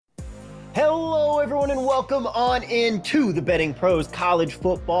Hello, everyone, and welcome on into the Betting Pros College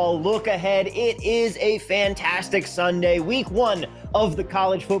Football Look Ahead. It is a fantastic Sunday. Week one of the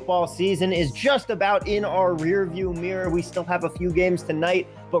college football season is just about in our rearview mirror. We still have a few games tonight,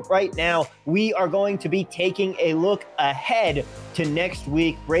 but right now we are going to be taking a look ahead to next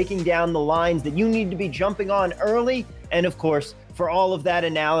week, breaking down the lines that you need to be jumping on early. And of course, for all of that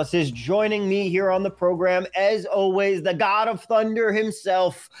analysis, joining me here on the program, as always, the God of Thunder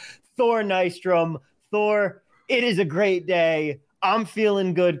himself, Thor Nystrom. Thor, it is a great day. I'm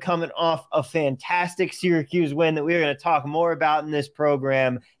feeling good coming off a fantastic Syracuse win that we're going to talk more about in this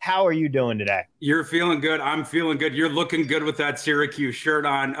program. How are you doing today? You're feeling good. I'm feeling good. You're looking good with that Syracuse shirt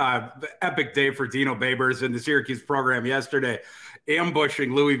on. Epic day for Dino Babers and the Syracuse program yesterday,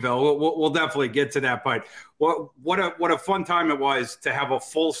 ambushing Louisville. We'll definitely get to that. But what a fun time it was to have a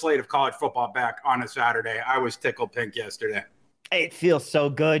full slate of college football back on a Saturday. I was tickled pink yesterday. It feels so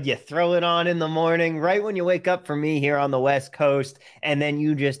good. You throw it on in the morning, right when you wake up for me here on the West Coast, and then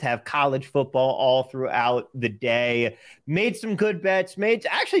you just have college football all throughout the day. Made some good bets.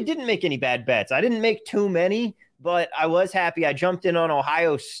 Actually didn't make any bad bets. I didn't make too many, but I was happy. I jumped in on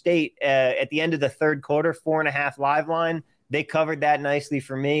Ohio State at the end of the third quarter, 4.5 live line. They covered that nicely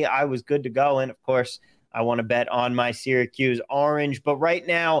for me. I was good to go. And of course, I want to bet on my Syracuse Orange. But right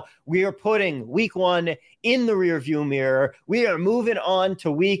now, we are putting week one in the rearview mirror. We are moving on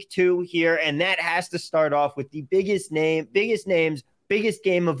to week two here, and that has to start off with the biggest names, biggest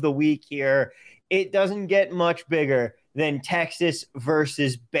game of the week here. It doesn't get much bigger than Texas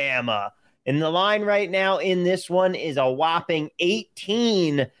versus Bama. And the line right now in this one is a whopping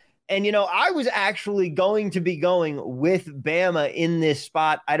 18. And, I was actually going to be going with Bama in this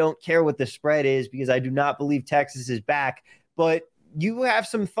spot. I don't care what the spread is because I do not believe Texas is back. But you have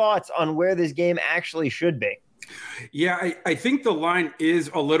some thoughts on where this game actually should be. Yeah, I think the line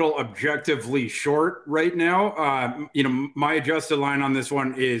is a little objectively short right now. My adjusted line on this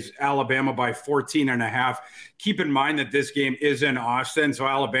one is Alabama by 14.5. Keep in mind that this game is in Austin, so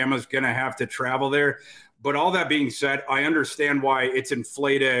Alabama's going to have to travel there. But all that being said, I understand why it's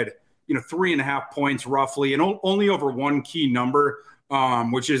inflated, 3.5 points roughly, and only over one key number,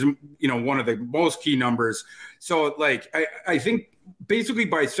 which is, one of the most key numbers. So, I think basically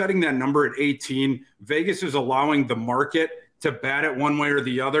by setting that number at 18, Vegas is allowing the market to bet it one way or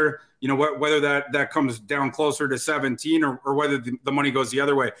the other, whether that comes down closer to 17 or whether the money goes the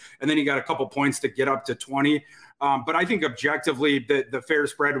other way. And then you got a couple points to get up to 20. But I think objectively the fair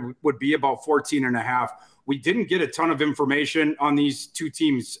spread would be about 14.5. We didn't get a ton of information on these two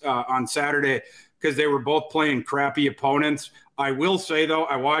teams on Saturday because they were both playing crappy opponents. I will say, though,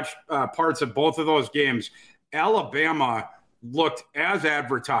 I watched parts of both of those games. Alabama looked as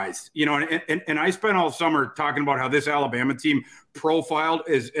advertised, and I spent all summer talking about how this Alabama team profiled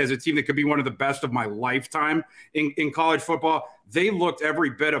as a team that could be one of the best of my lifetime in college football. They looked every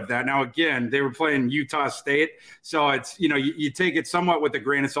bit of that. Now, again, they were playing Utah State. So it's, you take it somewhat with a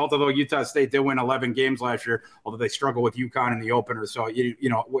grain of salt, although Utah State did win 11 games last year, although they struggle with UConn in the opener. So,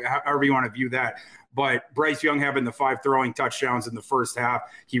 however you want to view that. But Bryce Young having the 5 throwing touchdowns in the first half,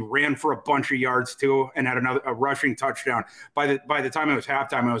 he ran for a bunch of yards too and had a rushing touchdown. By the time it was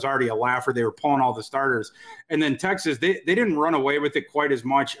halftime, it was already a laugher. They were pulling all the starters. And then Texas, they didn't run away with it quite as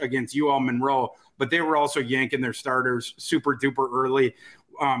much against UL Monroe, but they were also yanking their starters super duper early.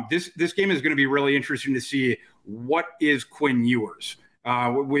 This game is going to be really interesting to see what is Quinn Ewers.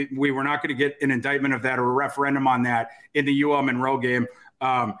 We were not going to get an indictment of that or a referendum on that in the UL Monroe game.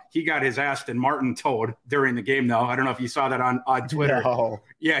 He got his Aston Martin towed during the game, though. I don't know if you saw that on Twitter. No.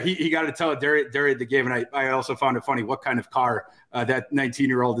 Yeah, he got to tell it during the game. And I also found it funny what kind of car that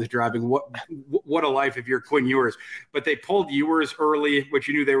 19-year-old is driving. What a life if you're Quinn Ewers. But they pulled Ewers early, which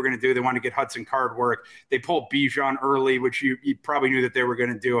you knew they were going to do. They wanted to get Hudson Card work. They pulled Bijan early, which you probably knew that they were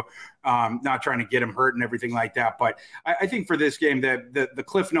going to do, not trying to get him hurt and everything like that. But I think for this game, the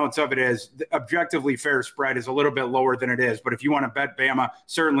cliff notes of it is the objectively fair spread is a little bit lower than it is. But if you want to bet Bama,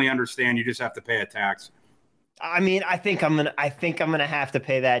 certainly understand you just have to pay a tax. I mean, I think I'm gonna have to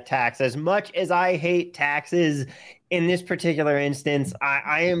pay that tax. As much as I hate taxes in this particular instance,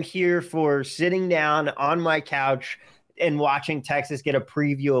 I am here for sitting down on my couch and watching Texas get a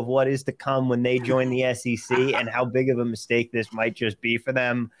preview of what is to come when they join the SEC and how big of a mistake this might just be for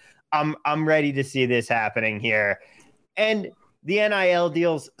them. I'm ready to see this happening here. And the NIL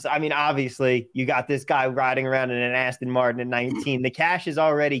deals, I mean, obviously, you got this guy riding around in an Aston Martin at 19. The cash is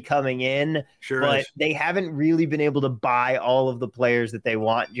already coming in, but they haven't really been able to buy all of the players that they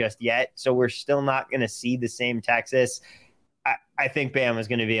want just yet. So we're still not going to see the same Texas. I think Bama's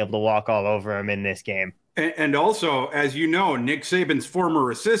going to be able to walk all over him in this game. And also, as you know, Nick Saban's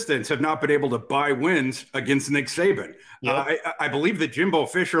former assistants have not been able to buy wins against Nick Saban. Yep. I believe that Jimbo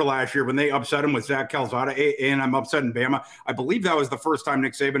Fisher last year, when they upset him with Zach Calzada, and I'm upset in Bama, I believe that was the first time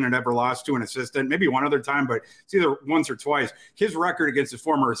Nick Saban had ever lost to an assistant, maybe one other time, but it's either once or twice. His record against his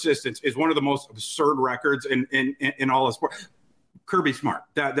former assistants is one of the most absurd records in all of sport. Kirby Smart.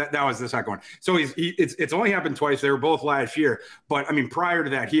 That was the second one. So it's only happened twice. They were both last year. But I mean, prior to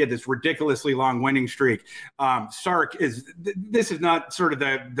that, he had this ridiculously long winning streak. Sark this is not sort of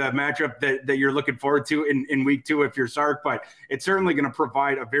the matchup that you're looking forward to in week 2 if you're Sark, but it's certainly going to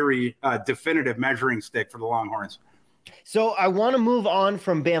provide a very definitive measuring stick for the Longhorns. So I want to move on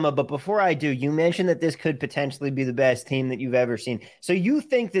from Bama, but before I do, you mentioned that this could potentially be the best team that you've ever seen. So you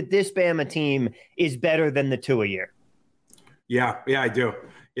think that this Bama team is better than the Tua year? Yeah, I do.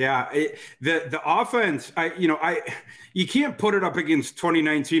 Yeah, the offense, you can't put it up against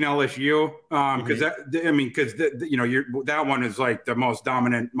 2019 LSU because that one is like the most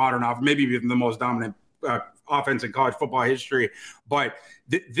dominant modern offense, maybe even the most dominant offense in college football history. But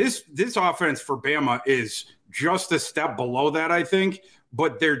this offense for Bama is just a step below that, I think.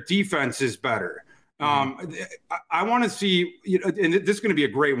 But their defense is better. I want to see, and this is going to be a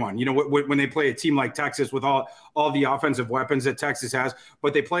great one, when they play a team like Texas with all the offensive weapons that Texas has,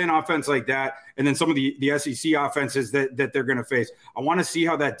 but they play an offense like that, and then some of the SEC offenses that they're going to face. I want to see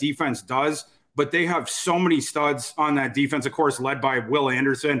how that defense does, but they have so many studs on that defense, of course, led by Will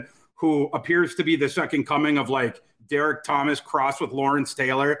Anderson, who appears to be the second coming of like Derek Thomas crossed with Lawrence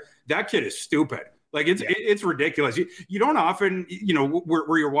Taylor. That kid is stupid. Like it's ridiculous. You don't often,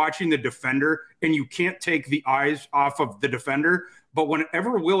 where you're watching the defender and you can't take the eyes off of the defender. But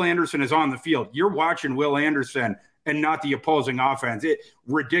whenever Will Anderson is on the field, you're watching Will Anderson and not the opposing offense.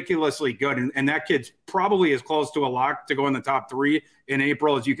 Ridiculously good. And that kid's probably as close to a lock to go in the top 3 in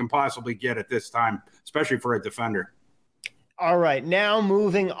April as you can possibly get at this time, especially for a defender. All right, now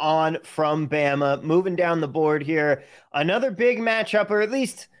moving on from Bama, moving down the board here, another big matchup, or at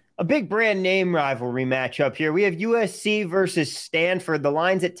least a big brand name rivalry matchup here. We have USC versus Stanford. The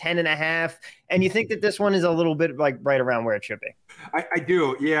line's at 10.5. And you think that this one is a little bit like right around where it should be? I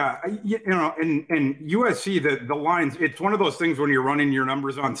do. Yeah. And USC, the lines, it's one of those things when you're running your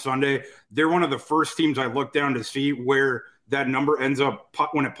numbers on Sunday, they're one of the first teams I look down to see where that number ends up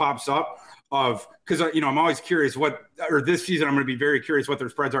when it pops up. Because I'm always curious this season I'm going to be very curious what their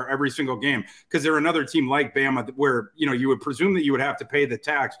spreads are every single game, because they're another team like Bama where you would presume that you would have to pay the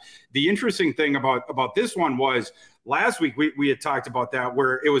tax. The interesting thing about this one was last week we had talked about that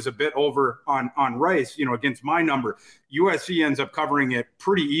where it was a bit over on Rice, against my number. USC ends up covering it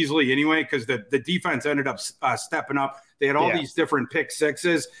pretty easily anyway because the defense ended up stepping up. They had all these different pick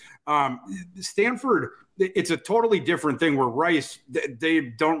sixes. Stanford, it's a totally different thing where Rice, they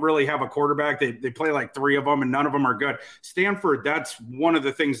don't really have a quarterback. They play like 3 of them and none of them are good. Stanford, that's one of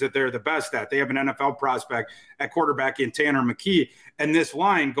the things that they're the best at. They have an NFL prospect at quarterback in Tanner McKee. And this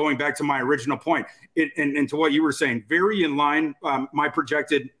line, going back to my original point, and to what you were saying, very in line, my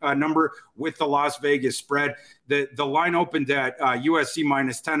projected number with the Las Vegas spread. The line opened at USC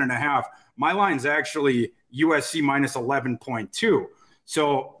minus 10.5. My line's actually USC minus 11.2.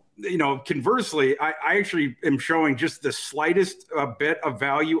 So, conversely, I actually am showing just the slightest bit of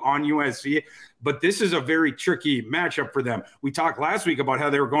value on USC, but this is a very tricky matchup for them. We talked last week about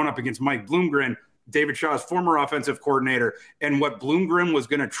how they were going up against Mike Bloomgren, David Shaw's former offensive coordinator, and what Bloomgren was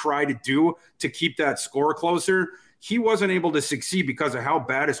going to try to do to keep that score closer. He wasn't able to succeed because of how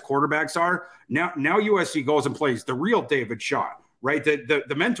bad his quarterbacks are. Now USC goes and plays the real David Shaw, right?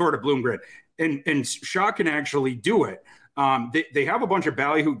 The mentor to Bloomgren, and Shaw can actually do it. They have a bunch of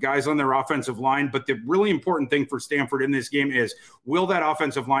ballyhoo guys on their offensive line, but the really important thing for Stanford in this game is, will that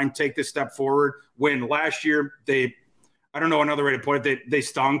offensive line take this step forward when last year I don't know another way to put it, they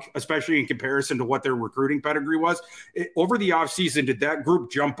stunk, especially in comparison to what their recruiting pedigree was. Over the offseason, did that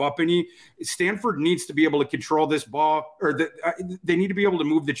group jump up any? Stanford needs to be able to control this ball, or they need to be able to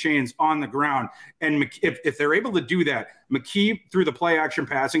move the chains on the ground. And if they're able to do that, McKee, through the play-action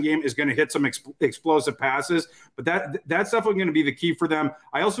passing game, is going to hit some explosive passes. But that's definitely going to be the key for them.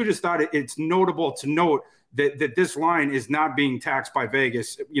 I also just thought it's notable to note that this line is not being taxed by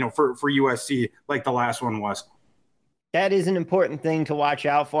Vegas, for USC like the last one was. That is an important thing to watch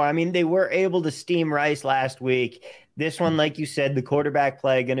out for. I mean, they were able to steam Rice last week. This one, like you said, the quarterback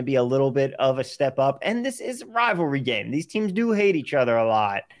play going to be a little bit of a step up. And this is a rivalry game. These teams do hate each other a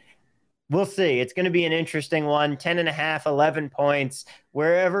lot. We'll see. It's going to be an interesting one. 10.5, 11 points.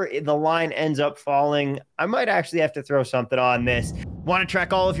 Wherever the line ends up falling, I might actually have to throw something on this. Want to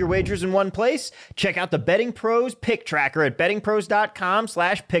track all of your wagers in one place? Check out the Betting Pros Pick Tracker at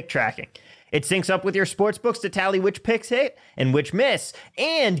bettingpros.com/pick tracking. It syncs up with your sportsbooks to tally which picks hit and which miss,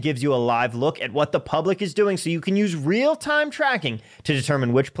 and gives you a live look at what the public is doing so you can use real-time tracking to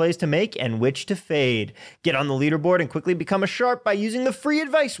determine which plays to make and which to fade. Get on the leaderboard and quickly become a sharp by using the free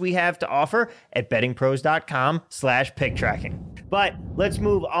advice we have to offer at bettingpros.com/picktracking. But let's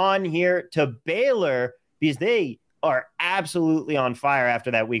move on here to Baylor, because they are absolutely on fire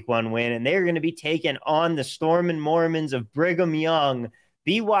after that week 1 win, and they're going to be taking on the Stormin' Mormons of Brigham Young.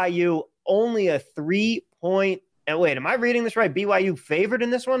 BYU only a 3-point. And wait, am I reading this right? BYU favored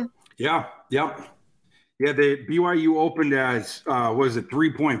in this one? Yeah. The BYU opened as was a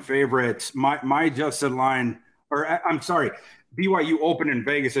 3-point favorites. My adjusted line, or I'm sorry, BYU opened in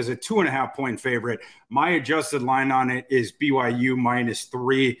Vegas as a 2.5-point favorite. My adjusted line on it is BYU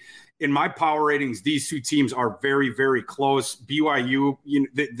 -3. In my power ratings, these two teams are very, very close. BYU,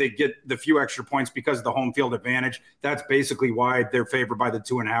 they get the few extra points because of the home field advantage. That's basically why they're favored by the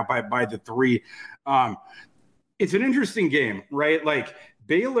 2.5, by the 3. It's an interesting game, right? Like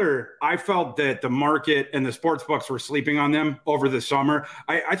Baylor, I felt that the market and the sports books were sleeping on them over the summer.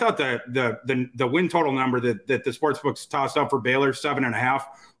 I thought the win total number that the sports books tossed up for Baylor, 7.5,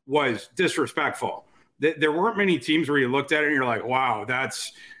 was disrespectful. There weren't many teams where you looked at it and you're like, wow, that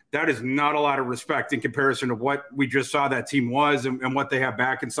is not a lot of respect in comparison to what we just saw that team was and what they have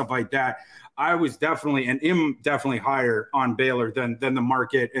back and stuff like that. I was definitely and am definitely higher on Baylor than the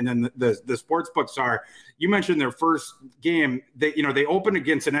market and then the sports books are. You mentioned their first game. They opened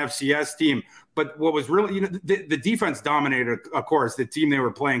against an FCS team, but what was really the defense dominated. Of course, the team they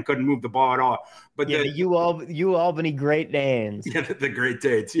were playing couldn't move the ball at all. But the Albany Great Danes. Yeah, the Great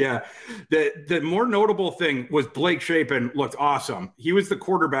Danes. Yeah, the more notable thing was Blake Shapen looked awesome. He was the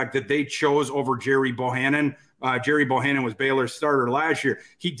quarterback that they chose over Jerry Bohannon. Jerry Bohannon was Baylor's starter last year.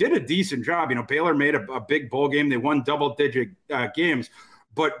 He did a decent job. Baylor made a big bowl game. They won double-digit games,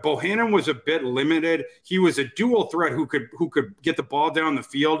 but Bohannon was a bit limited. He was a dual threat who could get the ball down the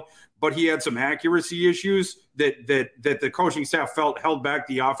field, but he had some accuracy issues that the coaching staff felt held back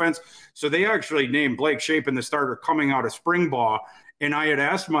the offense. So they actually named Blake Shapen the starter coming out of spring ball. And I had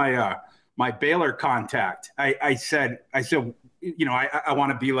asked my Baylor contact. I said. I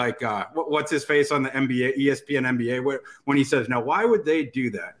want to be like, what's his face on the NBA, ESPN NBA, when he says, now, why would they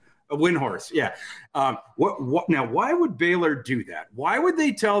do that? A Windhorst, yeah. Now, why would Baylor do that? Why would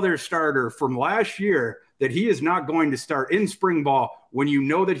they tell their starter from last year that he is not going to start in spring ball when you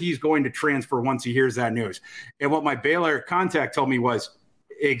know that he's going to transfer once he hears that news? And what my Baylor contact told me was,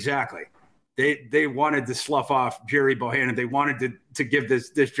 exactly. They wanted to slough off Jerry Bohannon. They wanted to give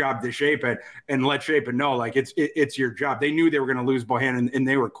this job to Shapen and let Shapen know, like, it's your job. They knew they were going to lose Bohannon, and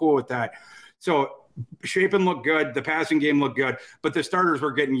they were cool with that. So Shapen looked good. The passing game looked good, but the starters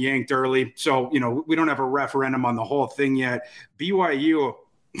were getting yanked early. So, we don't have a referendum on the whole thing yet. BYU,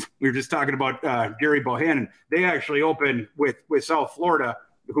 we were just talking about Jerry Bohannon. They actually opened with South Florida,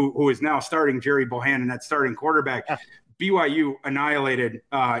 who is now starting Jerry Bohannon at starting quarterback. BYU annihilated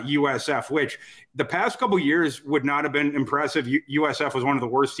USF, which the past couple of years would not have been impressive. USF was one of the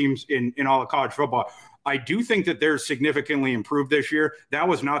worst teams in all of college football. I do think that they're significantly improved this year. That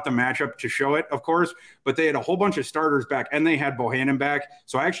was not the matchup to show it, of course, but they had a whole bunch of starters back and they had Bohannon back.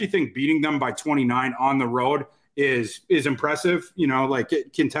 So I actually think beating them by 29 on the road is impressive,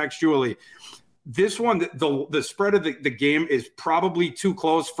 contextually. This one, the spread of the game is probably too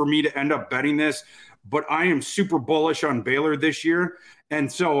close for me to end up betting this, but I am super bullish on Baylor this year. And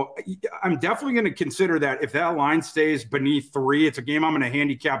so I'm definitely going to consider that if that line stays beneath 3, it's a game I'm going to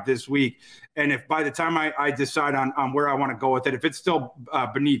handicap this week. And if by the time I decide on where I want to go with it, if it's still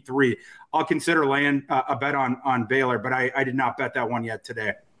beneath 3, I'll consider laying a bet on Baylor, but I did not bet that one yet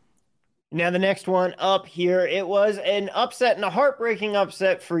today. Now the next one up here, it was an upset and a heartbreaking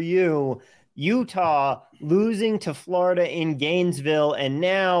upset for you. Utah losing to Florida in Gainesville, and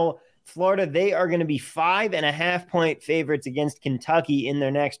now Florida, they are going to be 5.5-point favorites against Kentucky in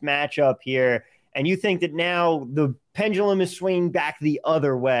their next matchup here. And you think that now the pendulum is swinging back the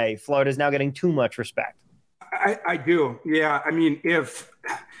other way. Florida's now getting too much respect. I do. Yeah. I mean, if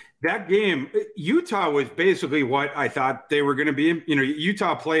that game, Utah was basically what I thought they were going to be.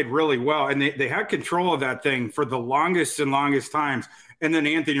 Utah played really well, and they had control of that thing for the longest times. And then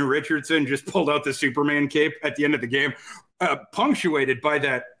Anthony Richardson just pulled out the Superman cape at the end of the game, punctuated by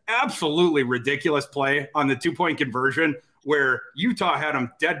that absolutely ridiculous play on the 2-point conversion where Utah had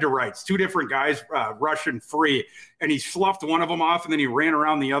him dead to rights. 2 different guys rushing free, and he sloughed one of them off, and then he ran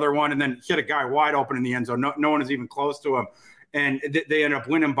around the other one and then hit a guy wide open in the end zone. No one is even close to him. and they end up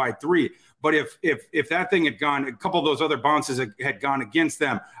winning by 3. But if that thing had gone, a couple of those other bounces had gone against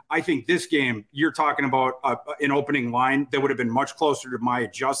them, I think this game, you're talking about an opening line that would have been much closer to my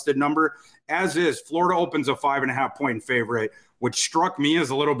adjusted number. As is, Florida opens a 5.5 point favorite, which struck me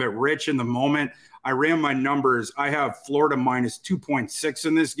as a little bit rich in the moment. I ran my numbers. I have Florida minus 2.6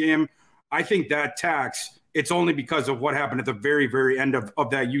 in this game. I think that tax, it's only because of what happened at the very, very end of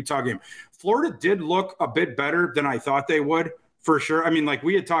that Utah game. Florida did look a bit better than I thought they would, for sure. I mean, like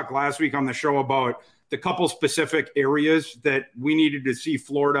we had talked last week on the show about the couple specific areas that we needed to see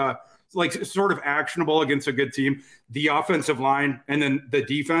Florida like sort of actionable against a good team, the offensive line and then the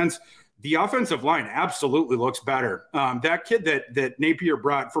defense. The offensive line absolutely looks better. That kid that Napier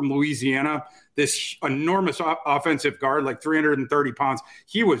brought from Louisiana, this enormous offensive guard, like 330 pounds,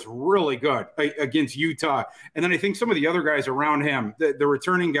 he was really good against Utah. And then I think some of the other guys around him, the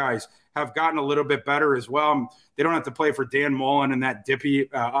returning guys, have gotten a little bit better as well. They don't have to play for Dan Mullen and that dippy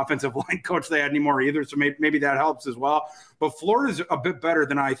offensive line coach they had anymore either, so maybe that helps as well. But Florida's a bit better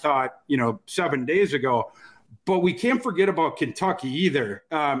than I thought, 7 days ago. But we can't forget about Kentucky either.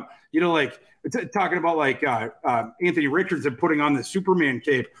 Talking about Anthony Richardson putting on the Superman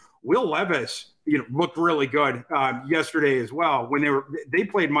cape. Will Levis, looked really good yesterday as well when they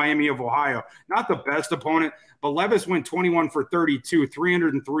played Miami of Ohio. Not the best opponent, but Levis went 21 for 32,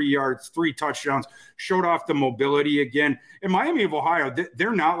 303 yards, 3 touchdowns, showed off the mobility again. And Miami of Ohio,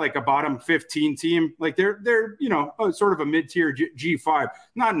 they're not like a bottom 15 team. Like they're sort of a mid-tier G5,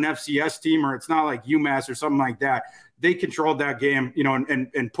 not an FCS team, or it's not like UMass or something like that. They controlled that game,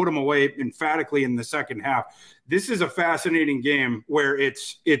 and put them away emphatically in the second half. This is a fascinating game where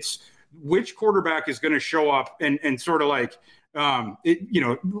it's which quarterback is going to show up and sort of like, how do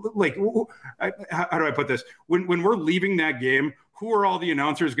I put this? When we're leaving that game, who are all the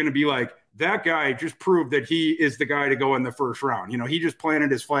announcers going to be like, that guy just proved that he is the guy to go in the first round. He just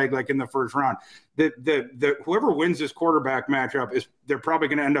planted his flag like in the first round. The whoever wins this quarterback matchup they're probably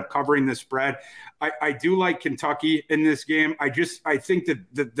going to end up covering the spread. I do like Kentucky in this game. I think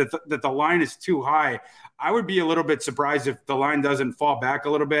that the line is too high. I would be a little bit surprised if the line doesn't fall back a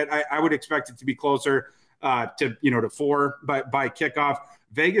little bit. I would expect it to be closer to 4 by kickoff.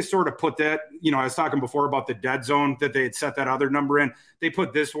 Vegas sort of put that, I was talking before about the dead zone that they had set that other number in. They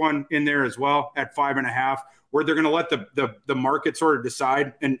put this one in there as well at 5.5, where they're going to let the market sort of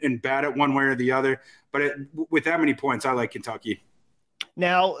decide and bat it one way or the other. But with that many points, I like Kentucky.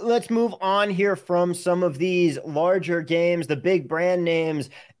 Now, let's move on here from some of these larger games, the big brand names,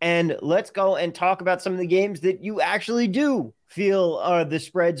 and let's go and talk about some of the games that you actually do feel the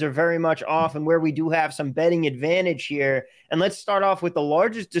spreads are very much off and where we do have some betting advantage here. And let's start off with the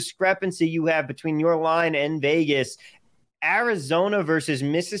largest discrepancy you have between your line and Vegas. Arizona versus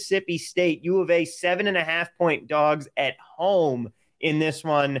Mississippi State. U of A 7.5 point dogs at home in this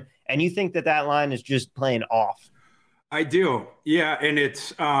one. And you think that line is just playing off? I do. Yeah. And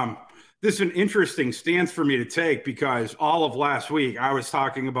it's this is an interesting stance for me to take because all of last week I was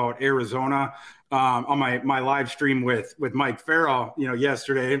talking about Arizona on my live stream with Mike Farrell,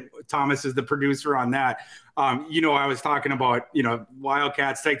 yesterday. Thomas is the producer on that. I was talking about,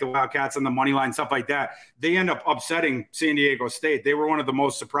 Wildcats, take the Wildcats on the money line, stuff like that. They end up upsetting San Diego State. They were one of the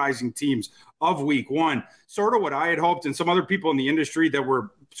most surprising teams of week 1, sort of what I had hoped. And some other people in the industry that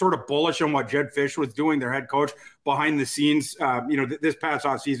were sort of bullish on what Jed Fish was doing, their head coach behind the scenes, this past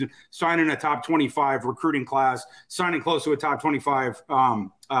offseason, signing a top 25 recruiting class, signing close to a top 25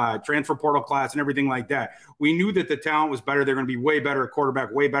 transfer portal class and everything like that. We knew that the talent was better. They're going to be way better at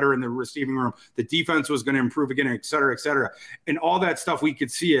quarterback, way better in the receiving room. The defense was going to improve again, et cetera, et cetera. And all that stuff, we could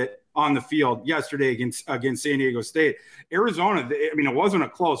see it on the field yesterday against San Diego State. Arizona, it wasn't a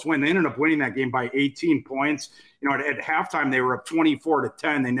close win. They ended up winning that game by 18 points. At halftime, they were up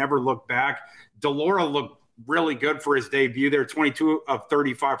 24-10. They never looked back. DeLora looked really good for his debut there, 22 of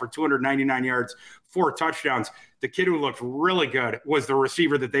 35 for 299 yards, 4 touchdowns. The kid who looked really good was the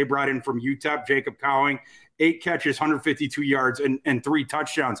receiver that they brought in from UTEP, Jacob Cowing, 8 catches, 152 yards, and 3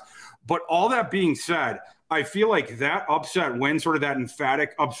 touchdowns. But all that being said, I feel like that upset win, sort of that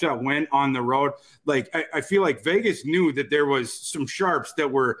emphatic upset win on the road, like I feel like Vegas knew that there was some sharps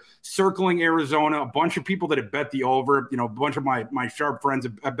that were circling Arizona, a bunch of people that had bet the over, a bunch of my sharp friends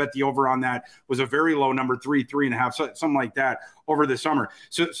have bet the over on that. Was a very low number, 3.5, something like that over the summer.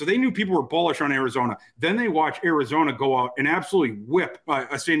 So they knew people were bullish on Arizona. Then they watch Arizona go out and absolutely whip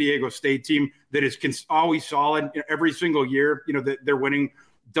a San Diego State team that is always solid every single year. They're winning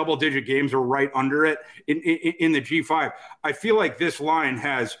double-digit games or right under it in the G5. I feel like this line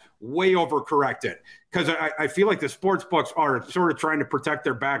has way overcorrected, because I feel like the sports books are sort of trying to protect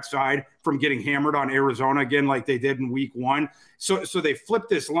their backside from getting hammered on Arizona again, like they did in week 1. So they flipped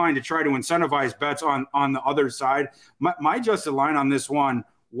this line to try to incentivize bets on the other side. My adjusted line on this one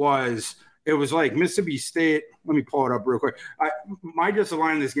was, it was like Mississippi State. Let me pull it up real quick. My adjusted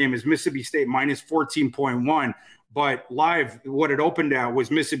line in this game is Mississippi State minus 14.1. But live, what it opened at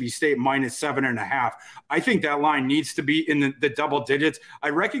was Mississippi State minus 7.5. I think that line needs to be in the double digits.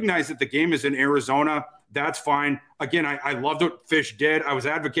 I recognize that the game is in Arizona. That's fine. Again, I loved what Fish did. I was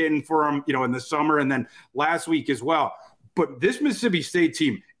advocating for him, in the summer and then last week as well. But this Mississippi State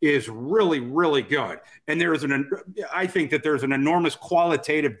team is really, really good. And I think that there's an enormous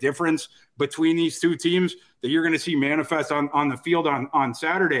qualitative difference between these two teams that you're going to see manifest on the field on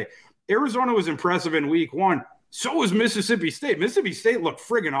Saturday. Arizona was impressive in week 1. So was Mississippi State. Mississippi State looked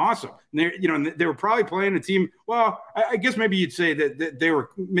friggin' awesome. They were probably playing a team. Well, I guess maybe you'd say that they were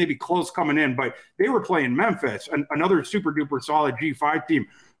maybe close coming in, but they were playing Memphis, another super duper solid G5 team.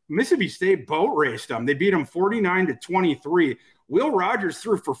 Mississippi State boat raced them. They beat them 49-23. Will Rogers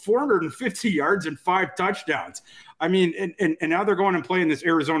threw for 450 yards and 5 touchdowns. I mean, and now they're going and playing this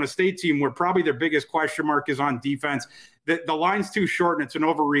Arizona State team where probably their biggest question mark is on defense. The line's too short, and it's an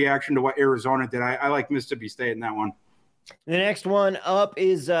overreaction to what Arizona did. I like Mississippi State in that one. The next one up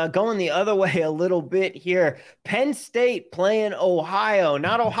is going the other way a little bit here. Penn State playing Ohio.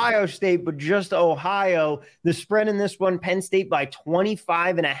 Not Ohio State, but just Ohio. The spread in this one, Penn State by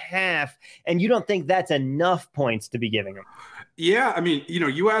 25.5. And you don't think that's enough points to be giving them? Yeah, I mean,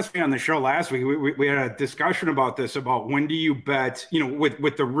 you asked me on the show last week. We had a discussion about this, about when do you bet,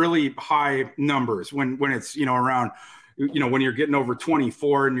 with the really high numbers, when it's, around, when you're getting over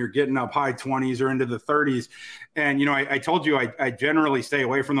 24 and you're getting up high 20s or into the 30s. And, I told you I generally stay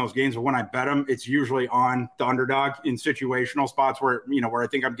away from those games, but when I bet them, it's usually on the underdog in situational spots where I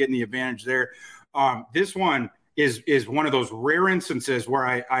think I'm getting the advantage there. This one is one of those rare instances where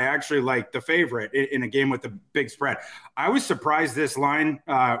I actually like the favorite in a game with a big spread. I was surprised this line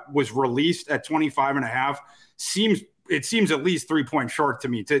was released at 25.5. It seems at least 3 points short to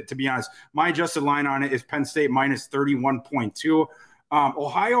me, to be honest. My adjusted line on it is Penn State minus 31.2.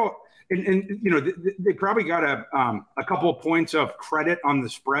 Ohio, and they probably got a couple of points of credit on the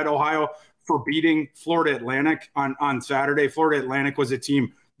spread, Ohio, for beating Florida Atlantic on Saturday. Florida Atlantic was a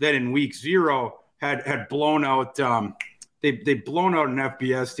team that in week 0 had blown out. They blown out an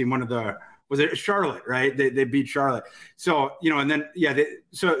FBS team. Was it Charlotte, right? They beat Charlotte. So, and then,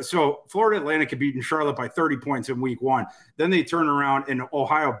 so Florida Atlantic had beaten Charlotte by 30 points in week 1. Then they turn around and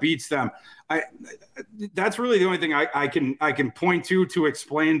Ohio beats them. That's really the only thing I can point to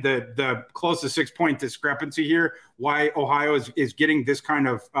explain the close to 6-point discrepancy here, why Ohio is getting this kind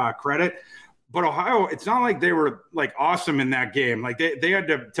of credit. But Ohio, it's not like they were like awesome in that game. Like they had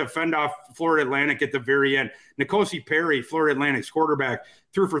to fend off Florida Atlantic at the very end. N'Kosi Perry, Florida Atlantic's quarterback,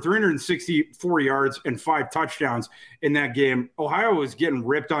 threw for 364 yards and 5 touchdowns in that game. Ohio was getting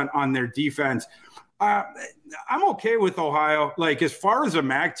ripped on their defense. I'm okay with Ohio. Like, as far as a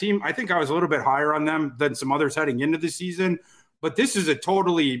MAC team, I think I was a little bit higher on them than some others heading into the season. But this is a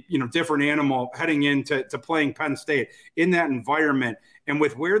totally, different animal heading into playing Penn State in that environment. And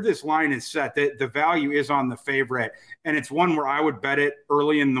with where this line is set, the value is on the favorite. And it's one where I would bet it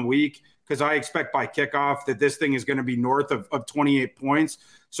early in the week, because I expect by kickoff that this thing is going to be north of 28 points.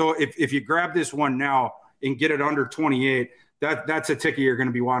 So if you grab this one now and get it under 28, that's a ticket you're going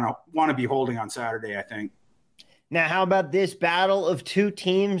to be want to be holding on Saturday, I think. Now, how about this battle of two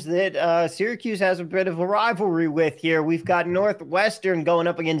teams that Syracuse has a bit of a rivalry with here? We've got Northwestern going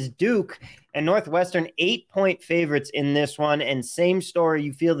up against Duke, and Northwestern 8-point favorites in this one. And same story,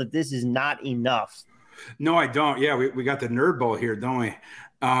 you feel that this is not enough? No, I don't. Yeah, we got the Nerd Bowl here, don't we?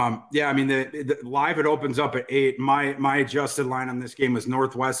 Yeah, I mean, the live, it opens up at 8. My adjusted line on this game was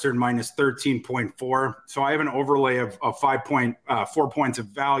Northwestern minus 13.4. So I have an overlay of 4 points of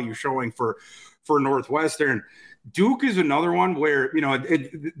value showing for Northwestern. Duke is another one where,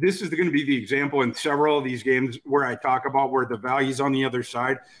 this is going to be the example in several of these games where I talk about where the value's on the other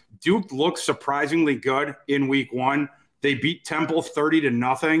side. Duke looks surprisingly good in week 1. They beat Temple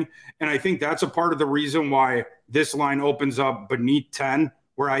 30-0. And I think that's a part of the reason why this line opens up beneath 10,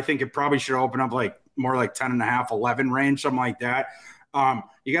 where I think it probably should open up more like 10.5, 11 range, something like that.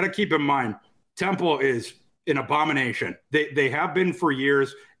 You got to keep in mind, Temple is an abomination. They have been for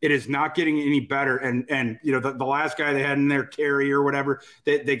years. It is not getting any better. And the last guy they had in there, Carey or whatever,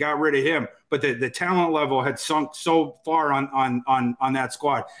 they got rid of him. But the talent level had sunk so far on that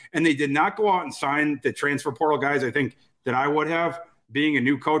squad. And they did not go out and sign the transfer portal guys, I think, that I would have, being a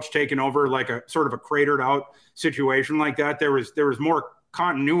new coach taking over like a sort of a cratered out situation like that. There was more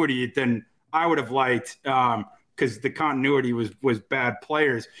continuity than I would have liked, because the continuity was bad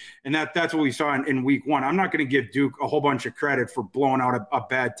players. And that's what we saw in week one. I'm not going to give Duke a whole bunch of credit for blowing out a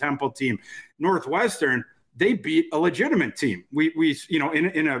bad Temple team. Northwestern, they beat a legitimate team. We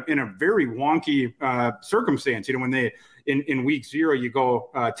in a very wonky circumstance. When they in week 0 you go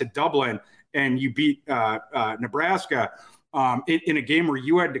to Dublin and you beat Nebraska in a game where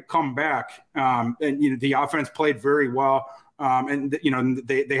you had to come back, and the offense played very well. And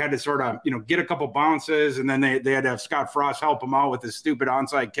they had to sort of get a couple bounces, and then they had to have Scott Frost help them out with his stupid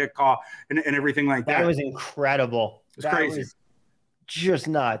onside kick call and everything like that. That was incredible. It's crazy. Was just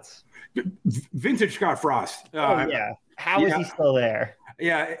nuts. Vintage Scott Frost. Yeah. How is he still there?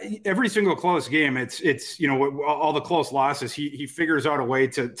 Yeah, every single close game, it's all the close losses, he figures out a way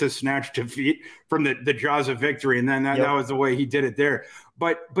to snatch defeat from the jaws of victory, and then that was the way he did it there.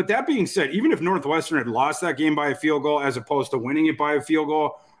 But that being said, even if Northwestern had lost that game by a field goal as opposed to winning it by a field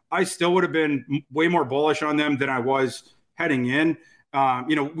goal, I still would have been way more bullish on them than I was heading in.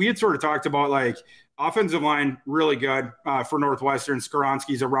 We had sort of talked about like offensive line really good for Northwestern.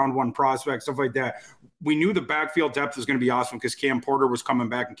 Skoronski's a round 1 prospect, stuff like that. We knew the backfield depth was going to be awesome because Cam Porter was coming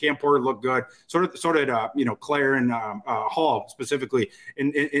back, and Cam Porter looked good. So did Claire and Hall specifically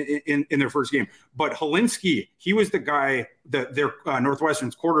in their first game. But Hilinski, he was the guy that their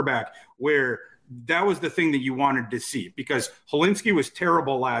Northwestern's quarterback, where that was the thing that you wanted to see, because Hilinski was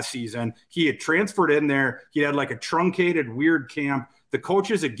terrible last season. He had transferred in there. He had like a truncated, weird camp. The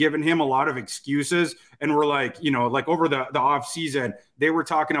coaches had given him a lot of excuses and were like, over the off season, they were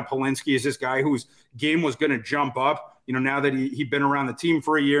talking up Hilinski as this guy whose game was going to jump up. Now that he'd been around the team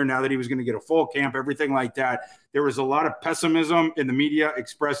for a year, now that he was going to get a full camp, everything like that. There was a lot of pessimism in the media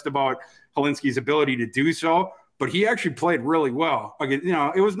expressed about Hilinski's ability to do so. But he actually played really well. Again,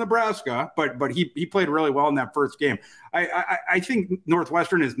 it was Nebraska, but he played really well in that first game. I think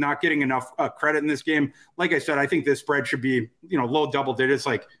Northwestern is not getting enough credit in this game. Like I said, I think this spread should be low double digits,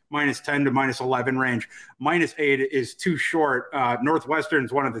 like -10 to -11 range. -8 is too short. Northwestern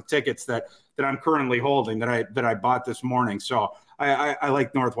is one of the tickets that I'm currently holding that I bought this morning. So I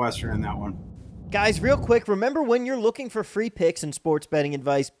like Northwestern in that one. Guys, real quick, remember when you're looking for free picks and sports betting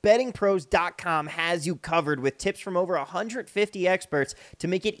advice, bettingpros.com has you covered with tips from over 150 experts to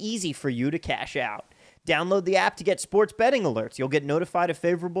make it easy for you to cash out. Download the app to get sports betting alerts. You'll get notified of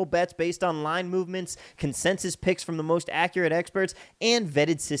favorable bets based on line movements, consensus picks from the most accurate experts, and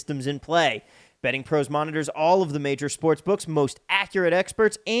vetted systems in play. Betting Pros monitors all of the major sportsbooks, most accurate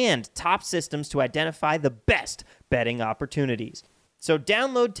experts, and top systems to identify the best betting opportunities. So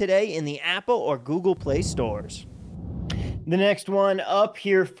download today in the Apple or Google Play stores. The next one up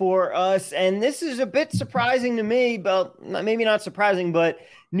here for us, and this is a bit surprising to me, but maybe not surprising, but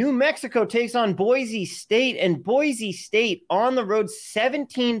New Mexico takes on Boise State, and Boise State on the road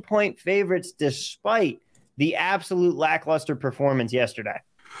 17-point favorites despite the absolute lackluster performance yesterday.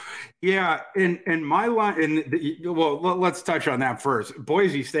 Yeah, and my line, let's touch on that first.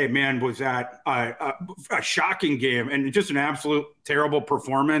 Boise State, man, was at a shocking game and just an absolute terrible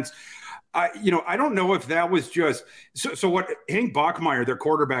performance. I don't know if that was just so what Hank Bachmeier, their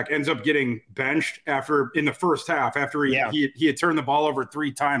quarterback, ends up getting benched in the first half after he had turned the ball over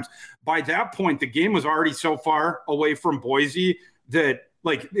 3 times. By that point, the game was already so far away from Boise that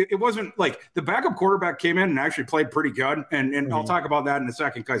it wasn't like the backup quarterback came in and actually played pretty good. And I'll talk about that in a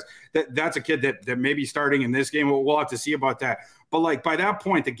second, because that's a kid that may be starting in this game. We'll have to see about that. But by that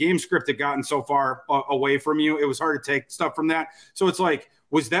point, the game script had gotten so far away from you, it was hard to take stuff from that. So it's like,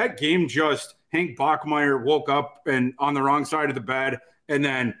 was that game just Hank Bachmeier woke up and on the wrong side of the bed and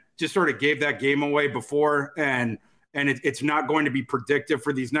then just sort of gave that game away before, and it's not going to be predictive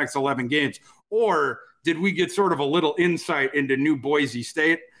for these next 11 games? Or did we get sort of a little insight into new Boise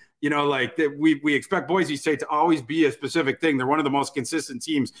State? We expect Boise State to always be a specific thing. They're one of the most consistent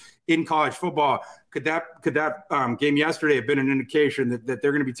teams in college football. Could that game yesterday have been an indication that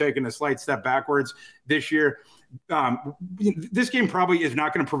they're going to be taking a slight step backwards this year? This game probably is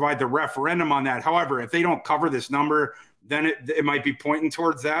not going to provide the referendum on that. However, if they don't cover this number, then it might be pointing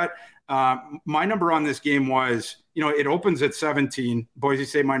towards that. My number on this game was, it opens at 17, Boise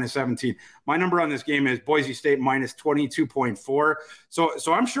State -17. My number on this game is Boise State -22.4.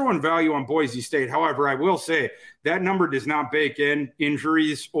 So I'm showing value on Boise State. However, I will say that number does not bake in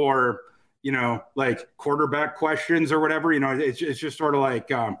injuries or, quarterback questions or whatever. It's just sort of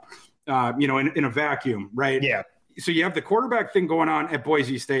like, in a vacuum, right? Yeah. So you have the quarterback thing going on at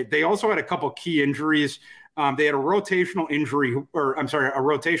Boise State. They also had a couple key injuries They had a rotational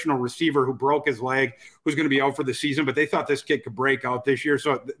rotational receiver who broke his leg, who's going to be out for the season, but they thought this kid could break out this year.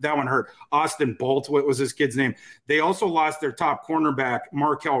 So that one hurt. Austin Bolt, what was this kid's name? They also lost their top cornerback,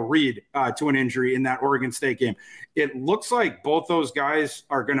 Markel Reed, to an injury in that Oregon State game. It looks like both those guys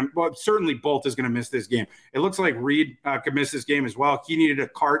are going to, well, certainly Bolt is going to miss this game. It looks like Reed could miss this game as well. He needed a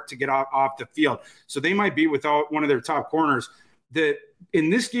cart to get off the field. So they might be without one of their top corners. In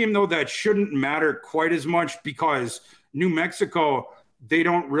this game, though, that shouldn't matter quite as much because New Mexico, they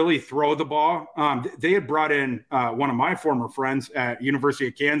don't really throw the ball. They had brought in one of my former friends at University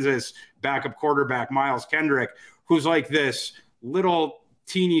of Kansas, backup quarterback Miles Kendrick, who's like this little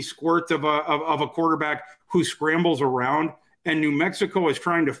teeny squirt of a quarterback who scrambles around. And New Mexico is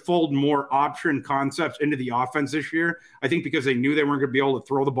trying to fold more option concepts into the offense this year, I think because they knew they weren't going to be able to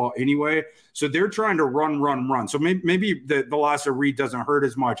throw the ball anyway. So they're trying to run. So maybe the loss of Reed doesn't hurt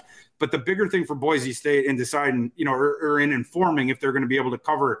as much. But the bigger thing for Boise State in deciding, or in informing if they're going to be able to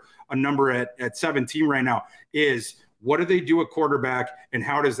cover a number at 17 right now is what do they do at quarterback and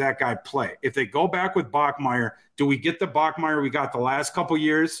how does that guy play? If they go back with Bachmeier, do we get the Bachmeier we got the last couple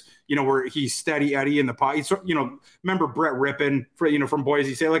years, where he's steady Eddie in the pot? Remember Brett Rippon from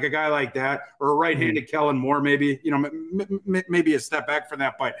Boise State, like a guy like that, or a right-handed Kellen Moore, maybe, maybe a step back from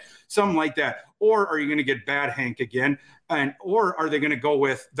that, but something like that. Or are you going to get Bad Hank again? Or are they going to go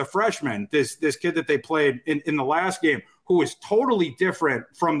with the freshman, this kid that they played in the last game, who is totally different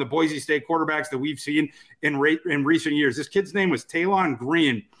from the Boise State quarterbacks that we've seen in recent years? This kid's name was Talon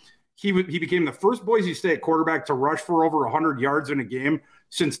Green. He became the first Boise State quarterback to rush for over 100 yards in a game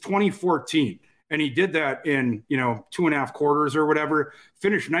since 2014. And he did that in, 2.5 quarters or whatever,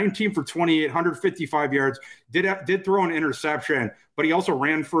 finished 19 for 28, 155 yards, did throw an interception, but he also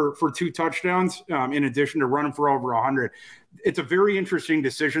ran for 2 touchdowns in addition to running for over 100. It's a very interesting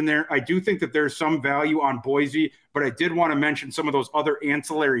decision there. I do think that there's some value on Boise, but I did want to mention some of those other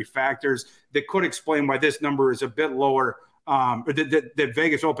ancillary factors that could explain why this number is a bit lower, that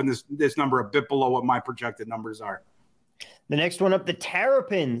Vegas opened this number a bit below what my projected numbers are. The next one up, the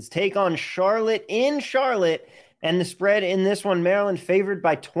Terrapins take on Charlotte in Charlotte. And the spread in this one, Maryland favored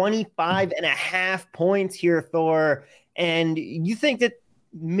by 25.5 points here, Thor. And you think that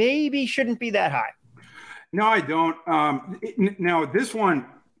maybe shouldn't be that high? No, I don't. Now, this one,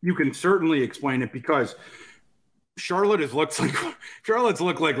 you can certainly explain it because Charlotte's looked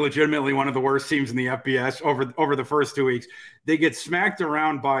like legitimately one of the worst teams in the FBS over the first 2 weeks. They get smacked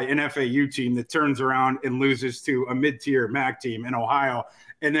around by an FAU team that turns around and loses to a mid-tier MAC team in Ohio.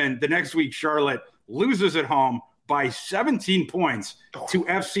 And then the next week, Charlotte loses at home by 17 points to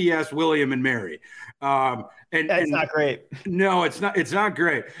FCS William and Mary. That's not great. No, it's not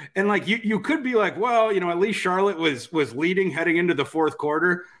great. And like you could be like, well, at least Charlotte was leading heading into the fourth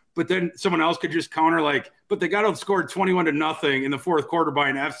quarter. But then someone else could just counter but they got outscored 21-0 in the fourth quarter by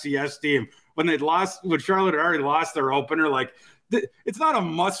an FCS team when Charlotte had already lost their opener. It's not a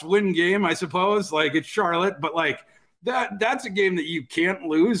must-win game, I suppose. It's Charlotte, but that's a game that you can't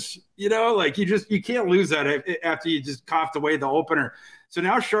lose. You can't lose that after you just coughed away the opener. So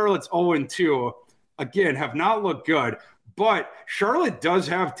now Charlotte's 0-2. Again, have not looked good. But Charlotte does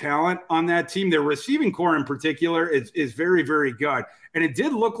have talent on that team. Their receiving core in particular is very, very good. And it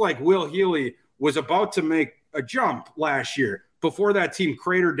did look like Will Healy was about to make a jump last year before that team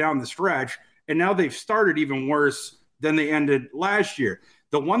cratered down the stretch. And now they've started even worse than they ended last year.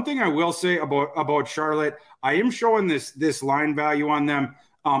 The one thing I will say about Charlotte, I am showing this line value on them.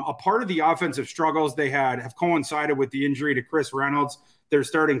 A part of the offensive struggles they have coincided with the injury to Chris Reynolds, their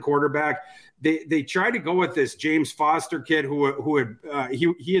starting quarterback. They tried to go with this James Foster kid who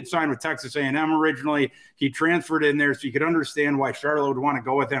had signed with Texas A&M originally. He transferred in there, so you could understand why Charlotte would want to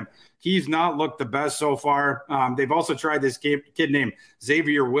go with him. He's not looked the best so far. They've also tried this kid named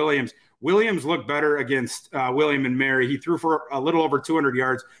Xavier Williams. Williams looked better against William and Mary. He threw for a little over 200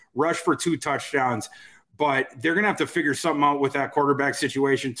 yards, rushed for 2 touchdowns. But they're going to have to figure something out with that quarterback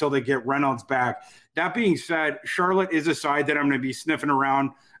situation until they get Reynolds back. That being said, Charlotte is a side that I'm going to be sniffing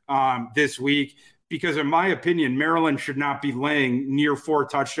around this week because, in my opinion, Maryland should not be laying near 4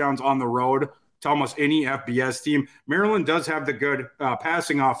 touchdowns on the road to almost any FBS team. Maryland does have the good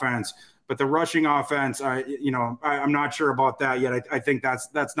passing offense, but the rushing offense, I'm not sure about that yet. I think that's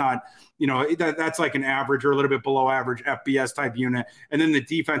not, that's like an average or a little bit below average FBS type unit. And then the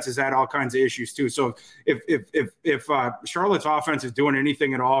defense has had all kinds of issues too. So if Charlotte's offense is doing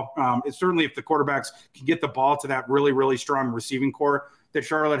anything at all, it's certainly if the quarterbacks can get the ball to that really, really strong receiving core that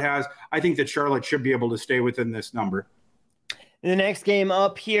Charlotte has, I think that Charlotte should be able to stay within this number. The next game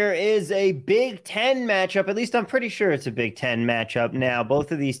up here is a Big Ten matchup. At least I'm pretty sure it's a Big Ten matchup now.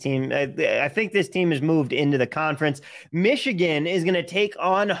 Both of these teams, I think this team has moved into the conference. Michigan is going to take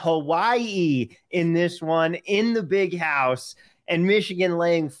on Hawaii in this one in the Big House, and Michigan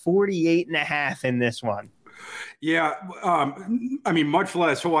laying 48.5 in this one. Yeah, I mean, much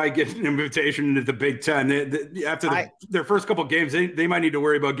less Hawaii getting an invitation into the Big Ten. After their first couple of games, they might need to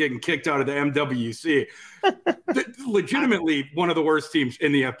worry about getting kicked out of the MWC. Legitimately one of the worst teams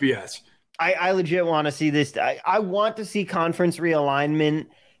in the FBS. I legit want to see this. I want to see conference realignment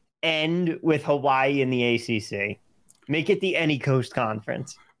end with Hawaii in the ACC. Make it the Any Coast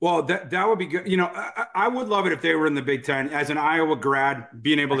Conference. Well, that would be good. You know, I would love it if they were in the Big Ten. As an Iowa grad,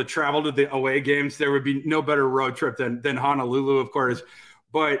 being able to travel to the away games, there would be no better road trip than Honolulu, of course.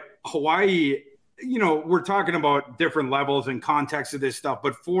 But Hawaii, you know, we're talking about different levels and context of this stuff.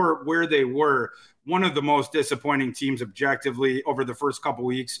 But for where they were, one of the most disappointing teams objectively over the first couple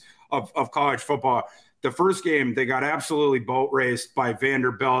weeks of college football. The first game, they got absolutely boat raced by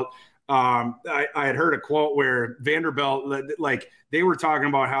Vanderbilt. I had heard a quote where Vanderbilt, like, they were talking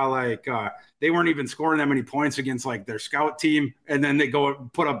about how, like, they weren't even scoring that many points against, like, their scout team. And then they go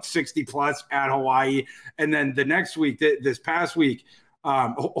and put up 60 plus at Hawaii. And then the next week, this past week,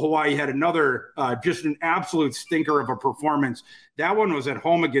 Hawaii had another, just an absolute stinker of a performance. That one was at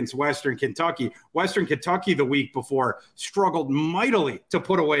home against Western Kentucky. Western Kentucky the week before struggled mightily to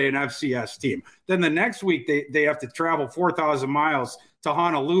put away an FCS team. Then the next week, they have to travel 4,000 miles to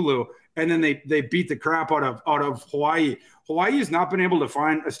Honolulu, and then they beat the crap out of Hawaii. Hawaii has not been able to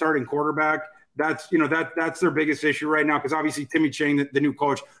find a starting quarterback. That's their biggest issue right now, because obviously Timmy Chang, the new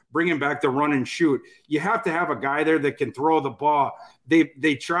coach, bringing back the run and shoot. You have to have a guy there that can throw the ball.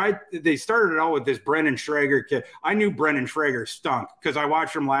 They started it out with this Brendan Schrager kid. I knew Brendan Schrager stunk because I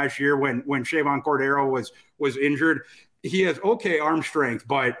watched him last year when Shavon Cordero was injured. He has okay arm strength,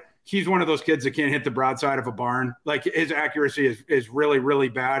 but he's one of those kids that can't hit the broadside of a barn. Like, his accuracy is really, really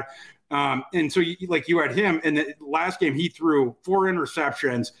bad. And so you had him in the last game, he threw 4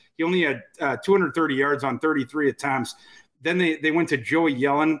 interceptions. He only had 230 yards on 33 attempts. Then they went to Joey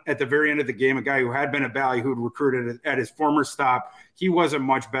Yellen at the very end of the game, a guy who had been at Valley, who'd recruited at his former stop. He wasn't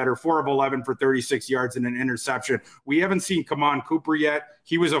much better, 4 of 11 for 36 yards and an interception. We haven't seen Kamon Cooper yet.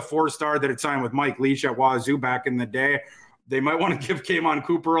 He was a 4-star that had signed with Mike Leach at Wazoo back in the day. They might want to give Kamon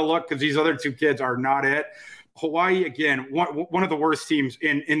Cooper a look because these other 2 kids are not it. Hawaii, again, one of the worst teams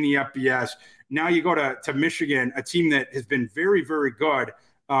in the FBS. Now you go to Michigan, a team that has been very, very good,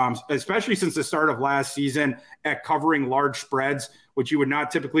 especially since the start of last season at covering large spreads, which you would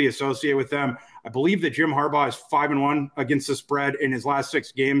not typically associate with them. I believe that Jim Harbaugh is 5-1 against the spread in his last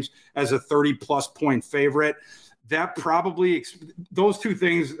 6 games as a 30-plus point favorite. That probably those 2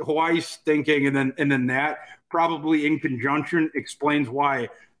 things, Hawaii's stinking, and then that probably in conjunction explains why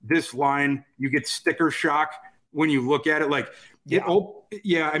this line, you get sticker shock when you look at it. Like, it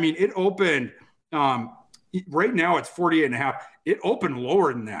opened right now it's 48.5. It opened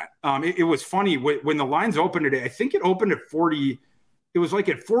lower than that. It was funny when the lines opened today. I think it opened at 40. It was like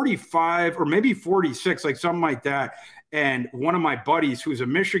at 45 or maybe 46, like something like that. And one of my buddies, who's a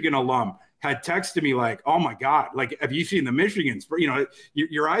Michigan alum, had texted me like, "Oh my God, like, have you seen the Michigans?" You know,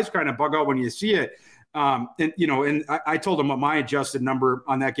 your eyes kind of bug out when you see it. And I told him what my adjusted number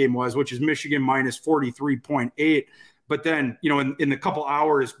on that game was, which is Michigan minus 43.8. But then, in the couple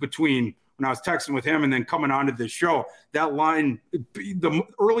hours between when I was texting with him and then coming onto this show, that line, the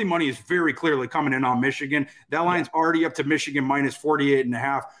early money is very clearly coming in on Michigan. That line's already up to Michigan minus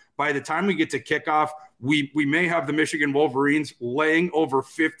 48.5. By the time we get to kickoff, we may have the Michigan Wolverines laying over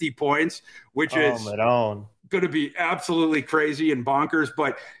 50 points, which is going to be absolutely crazy and bonkers.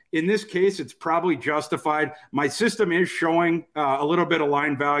 But in this case, it's probably justified. My system is showing a little bit of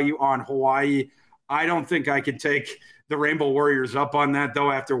line value on Hawaii. I don't think I can take the Rainbow Warriors up on that,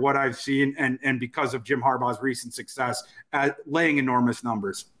 though, after what I've seen and because of Jim Harbaugh's recent success at laying enormous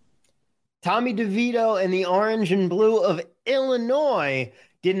numbers. Tommy DeVito and the Orange and Blue of Illinois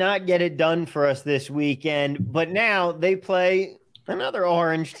did not get it done for us this weekend, but now they play another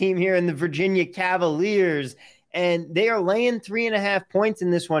orange team here in the Virginia Cavaliers, and they are laying 3.5 points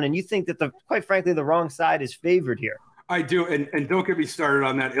in this one. And you think that quite frankly, the wrong side is favored here. I do. And don't get me started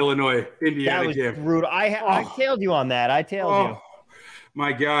on that Illinois-Indiana game. That was brutal. I tailed you on that. You.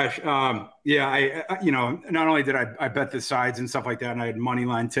 My gosh. I not only did I bet the sides and stuff like that, and I had money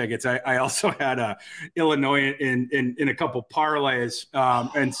line tickets, I also had Illinois in a couple parlays.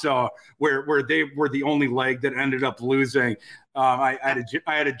 And so where they were the only leg that ended up losing, I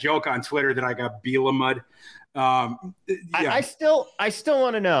had a joke on Twitter that I got Bielema. I still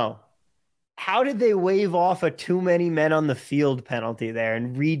want to know, How did they waive off a too many men on the field penalty there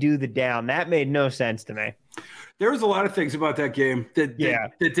and redo the down? That made no sense to me. There was a lot of things about that game that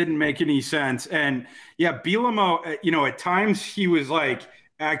didn't make any sense. And yeah, Bielema, at times he was like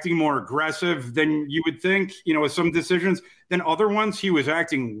acting more aggressive than you would think, with some decisions. Then other ones he was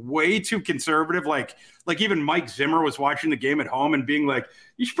acting way too conservative. Like even Mike Zimmer was watching the game at home and being like,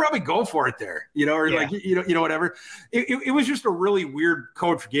 you should probably go for it there, whatever. It was just a really weird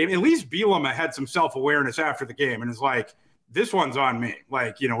coach game. At least Bielema had some self-awareness after the game and is like, this one's on me.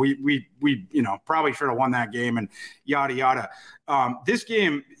 Like, we probably should have won that game and yada, yada. This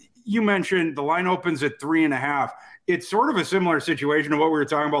game, you mentioned the line opens at 3.5. It's sort of a similar situation to what we were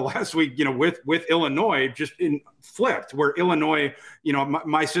talking about last week, with Illinois, just flipped, where Illinois,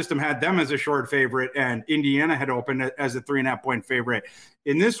 my system had them as a short favorite and Indiana had opened as a 3.5-point favorite.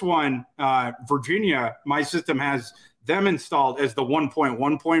 In this one, Virginia, my system has them installed as the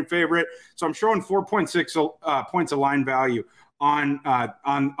 1.1-point favorite. So I'm showing 4.6 points of line value on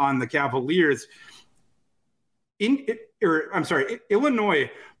the Cavaliers. Illinois,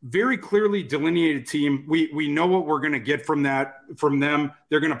 very clearly delineated team. We know what we're going to get from them.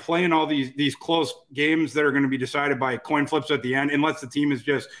 They're going to play in all these close games that are going to be decided by coin flips at the end, unless the team is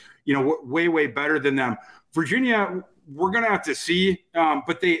just way better than them. Virginia, we're going to have to see,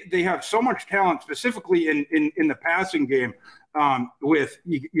 but they have so much talent, specifically in the passing game. With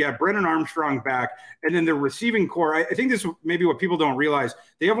Brennan Armstrong back, and then the receiving core. I think this may be what people don't realize.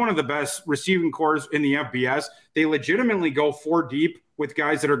 They have one of the best receiving cores in the FBS. They legitimately go 4 deep with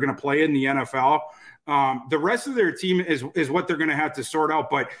guys that are going to play in the NFL. The rest of their team is what they're going to have to sort out.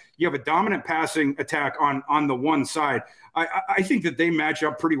 But you have a dominant passing attack on the one side. I think that they match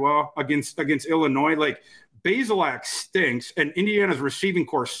up pretty well against Illinois. Like, Bazelak stinks, and Indiana's receiving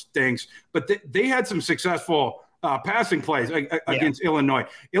core stinks, but they had some successful passing plays against Illinois.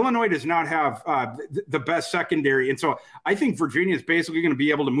 Illinois does not have the best secondary. And so I think Virginia is basically going to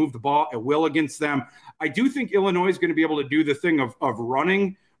be able to move the ball at will against them. I do think Illinois is going to be able to do the thing of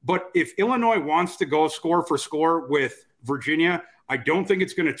running. But if Illinois wants to go score for score with Virginia, I don't think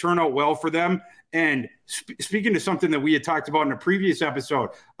it's going to turn out well for them. And speaking to something that we had talked about in a previous episode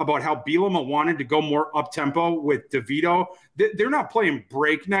about how Bielema wanted to go more up-tempo with DeVito, they're not playing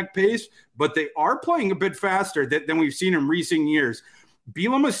breakneck pace, but they are playing a bit faster than we've seen in recent years.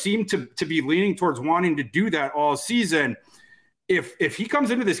 Bielema seemed to be leaning towards wanting to do that all season. If he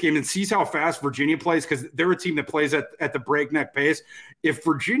comes into this game and sees how fast Virginia plays, because they're a team that plays at the breakneck pace, if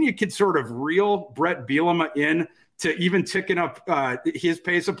Virginia could sort of reel Brett Bielema in to even ticking up his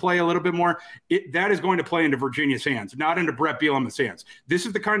pace of play a little bit more, that is going to play into Virginia's hands, not into Brett Bielema's hands. This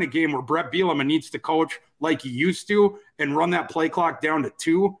is the kind of game where Brett Bielema needs to coach like he used to and run that play clock down to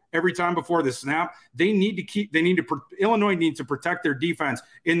 2 every time before the snap. Illinois needs to protect their defense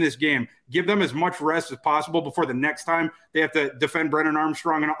in this game. Give them as much rest as possible before the next time they have to defend Brennan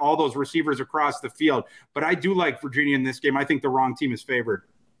Armstrong and all those receivers across the field. But I do like Virginia in this game. I think the wrong team is favored.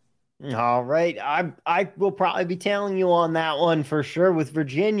 All right. I will probably be telling you on that one for sure with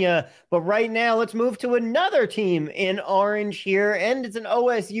Virginia. But right now, let's move to another team in orange here. And it's an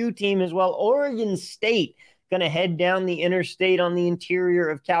OSU team as well. Oregon State going to head down the interstate on the interior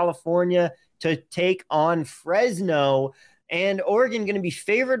of California to take on Fresno. And Oregon going to be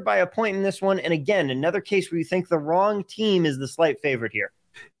favored by a point in this one. And again, another case where you think the wrong team is the slight favorite here.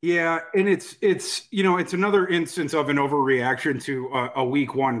 Yeah, and it's another instance of an overreaction to a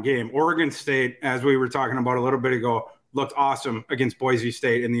week 1 game. Oregon State, as we were talking about a little bit ago, looked awesome against Boise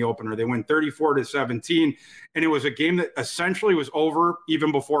State in the opener. They went 34-17, and it was a game that essentially was over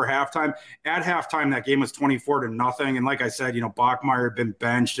even before halftime. At halftime, that game was 24-0, and like I said, Bachmeier had been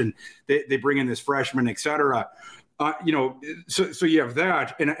benched, and they bring in this freshman, et cetera. So you have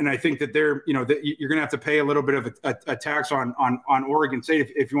that, and I think that that you're going to have to pay a little bit of a tax on Oregon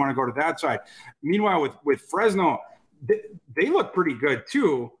State if you want to go to that side. Meanwhile, with Fresno, they look pretty good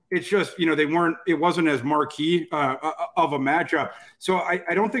too. It's just, it wasn't as marquee of a matchup. So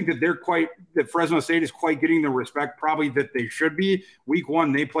I don't think that Fresno State is quite getting the respect probably that they should be. Week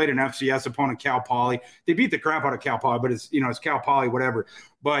 1, they played an FCS opponent, Cal Poly. They beat the crap out of Cal Poly, but it's Cal Poly, whatever.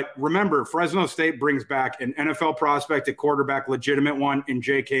 But remember, Fresno State brings back an NFL prospect at quarterback, legitimate one, in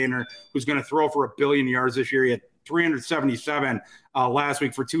Jay Kaner, who's going to throw for 1 billion yards this year. He had 377 last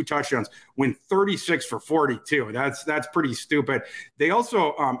week for 2 touchdowns, went 36 for 42. That's pretty stupid. They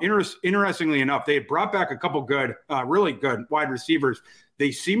also, interestingly enough, they had brought back a couple good, really good wide receivers.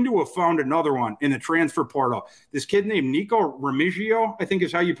 They seem to have found another one in the transfer portal. This kid named Nico Remigio, I think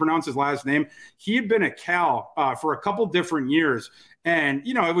is how you pronounce his last name. He had been at Cal for a couple different years. And,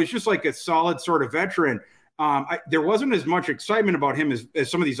 it was just like a solid sort of veteran. There wasn't as much excitement about him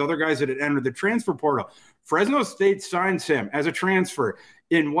as some of these other guys that had entered the transfer portal. Fresno State signs him as a transfer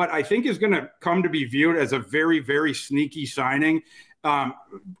in what I think is going to come to be viewed as a very, very sneaky signing.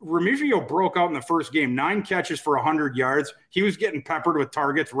 Remigio broke out in the first game, 9 catches for 100 yards. He was getting peppered with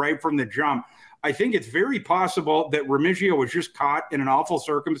targets right from the jump. I think it's very possible that Remigio was just caught in an awful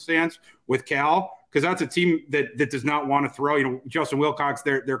circumstance with Cal, because that's a team that does not want to throw. You know, Justin Wilcox,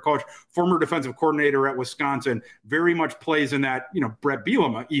 their coach, former defensive coordinator at Wisconsin, very much plays in that, you know, Brett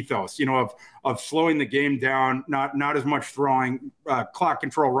Bielema ethos, you know, of slowing the game down, not as much throwing, clock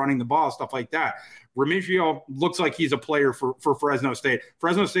control, running the ball, stuff like that. Remigio looks like he's a player for Fresno State.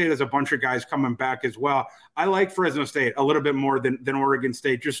 Fresno State has a bunch of guys coming back as well. I like Fresno State a little bit more than Oregon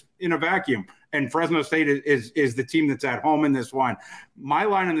State, just in a vacuum. And Fresno State is the team that's at home in this one. My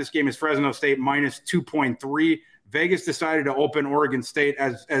line in this game is Fresno State minus 2.3. Vegas decided to open Oregon State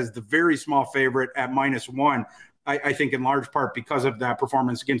as the very small favorite at -1. I think in large part because of that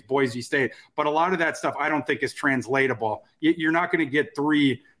performance against Boise State. But a lot of that stuff I don't think is translatable. You're not going to get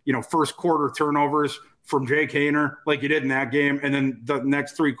 3, first quarter turnovers from Jake Haener like you did in that game. And then the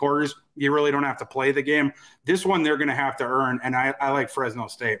next 3 quarters, you really don't have to play the game. This one they're going to have to earn. And I like Fresno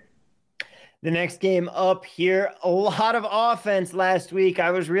State. The next game up here, a lot of offense last week. I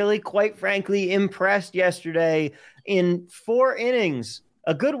was really, quite frankly, impressed yesterday in 4 innings.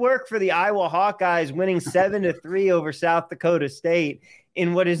 A good work for the Iowa Hawkeyes, winning 7-3 over South Dakota State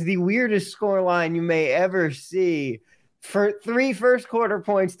in what is the weirdest scoreline you may ever see. For 3 first quarter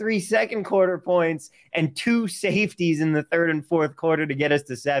points, 3 second quarter points, and 2 safeties in the third and fourth quarter to get us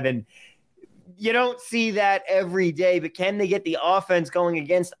to 7. You don't see that every day, but can they get the offense going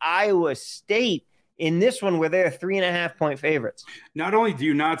against Iowa State in this one where they're 3.5-point favorites? Not only do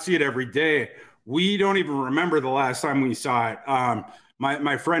you not see it every day, we don't even remember the last time we saw it.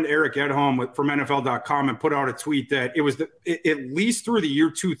 My friend Eric Edholm from NFL.com and put out a tweet that it was at least through the year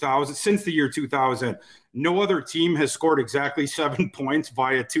 2000, since the year 2000, no other team has scored exactly 7 points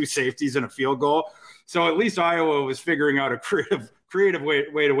via 2 safeties and a field goal. So at least Iowa was figuring out a creative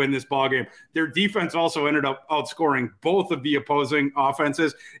way to win this ballgame. Their defense also ended up outscoring both of the opposing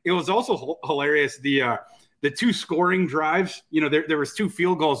offenses. It was also hilarious, the 2 scoring drives. There was 2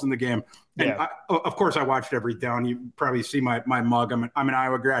 field goals in the game. And yeah. Of course, I watched every down. You probably see my mug. I'm an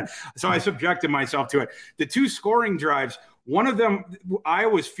Iowa grad. So I subjected myself to it. The 2 scoring drives, one of them,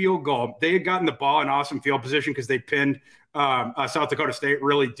 Iowa's field goal, they had gotten the ball in awesome field position because they pinned South Dakota State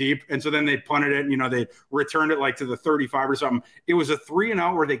really deep. And so then they punted it, and, they returned it like to the 35 or something. It was a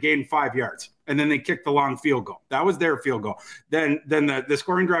 3-and-out where they gained 5 yards. And then they kicked the long field goal. That was their field goal. Then the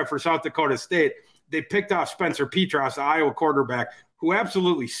scoring drive for South Dakota State, they picked off Spencer Petras, the Iowa quarterback, who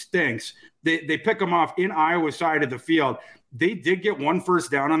absolutely stinks. They pick him off in Iowa side of the field. They did get 1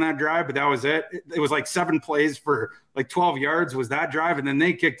 first down on that drive, but that was it. It was like 7 plays for like 12 yards was that drive, and then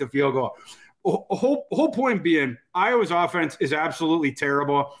they kicked the field goal. Whole point being, Iowa's offense is absolutely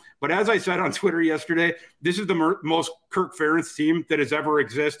terrible. But as I said on Twitter yesterday, this is the most Kirk Ferentz team that has ever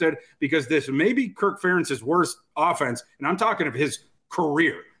existed, because this may be Kirk Ferentz's worst offense, and I'm talking of his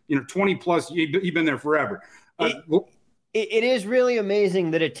career. 20 plus, he's been there forever. It is really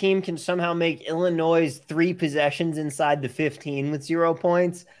amazing that a team can somehow make Illinois' 3 possessions inside the 15 with 0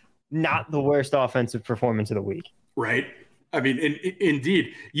 points. Not the worst offensive performance of the week. Right. I mean,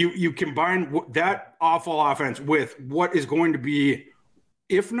 indeed, you combine that awful offense with what is going to be,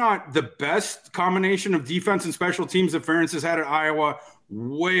 if not the best combination of defense and special teams that Ferentz has had at Iowa,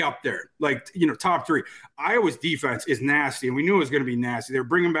 way up there, like, top 3. Iowa's defense is nasty, and we knew it was going to be nasty. They're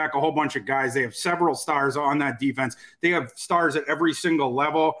bringing back a whole bunch of guys. They have several stars on that defense. They have stars at every single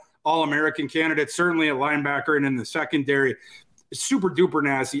level, All-American candidates, certainly at linebacker and in the secondary. Super duper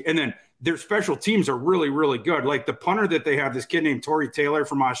nasty. And then their special teams are really, really good. Like the punter that they have, this kid named Tory Taylor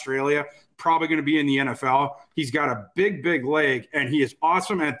from Australia, probably going to be in the NFL. He's got a big, big leg, and he is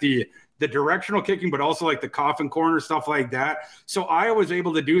awesome at the directional kicking, but also like the coffin corner, stuff like that. So I was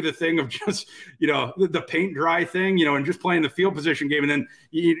able to do the thing of just, the paint dry thing, and just playing the field position game. And then,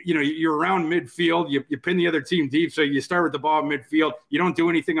 you're around midfield, you pin the other team deep. So you start with the ball at midfield. You don't do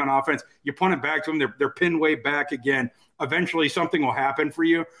anything on offense. You punt it back to them. They're pinned way back again. Eventually something will happen for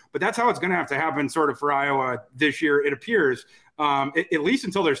you, but that's how it's going to have to happen sort of for Iowa this year, it appears, at least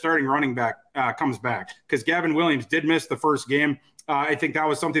until their starting running back comes back, because Gavin Williams did miss the first game. I think that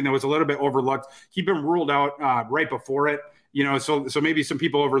was something that was a little bit overlooked. He'd been ruled out right before it, so maybe some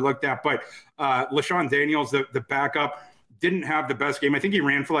people overlooked that. But LaShawn Daniels, the backup, didn't have the best game. I think he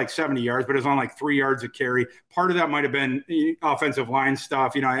ran for like 70 yards, but it was on like 3 yards a carry. Part of that might have been offensive line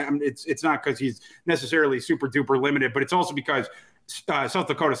stuff. It's not because he's necessarily super duper limited, but it's also because South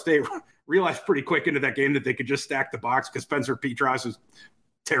Dakota State realized pretty quick into that game that they could just stack the box because Spencer Petras is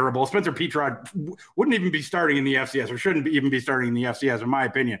terrible. Spencer Petras wouldn't even be starting in the FCS, or shouldn't even be starting in the FCS, in my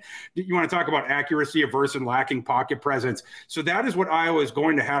opinion. You want to talk about accuracy versus lacking pocket presence. So that is what Iowa is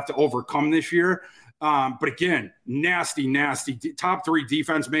going to have to overcome this year. But again, nasty, top 3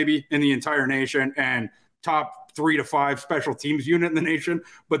 defense maybe in the entire nation, and top 3 to 5 special teams unit in the nation.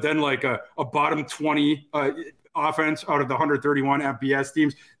 But then like a bottom 20 offense out of the 131 FBS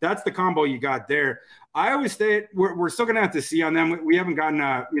teams. That's the combo you got there. Iowa State, we're still going to have to see on them. We haven't gotten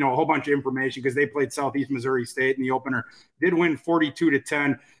a whole bunch of information because they played Southeast Missouri State in the opener. Did win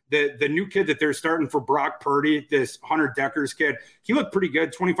 42-10. The new kid that they're starting for Brock Purdy, this Hunter Deckers kid, he looked pretty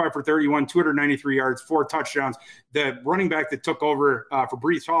good. 25 for 31, 293 yards, 4 touchdowns. The running back that took over for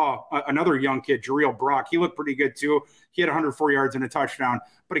Breece Hall, another young kid, Jareel Brock, he looked pretty good too. He had 104 yards and a touchdown.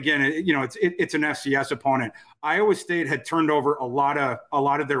 But again, it's an FCS opponent. Iowa State had turned over a lot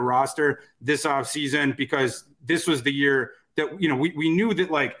of their roster this offseason because this was the year that we knew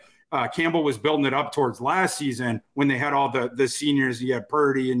that like Campbell was building it up towards last season when they had all the seniors. You had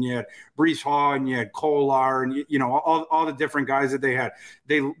Purdy and you had Breece Hall and you had Kolar and all the different guys that they had.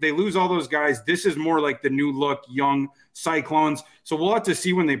 They lose all those guys. This is more like the new look young Cyclones. So we'll have to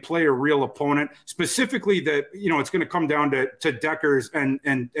see when they play a real opponent. Specifically, it's going to come down to Deckers and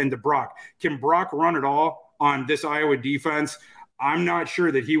to Brock. Can Brock run it all on this Iowa defense? I'm not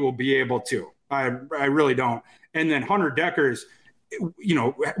sure that he will be able to. I really don't. And then Hunter Deckers,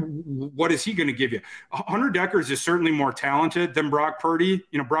 what is he going to give you? Hunter Deckers is certainly more talented than Brock Purdy.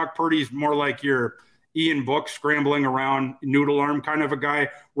 Brock Purdy's more like your Ian Book scrambling around noodle arm kind of a guy,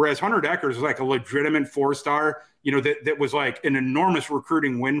 whereas Hunter Deckers is like a legitimate 4-star, that was like an enormous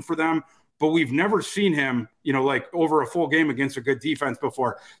recruiting win for them. But we've never seen him, like over a full game against a good defense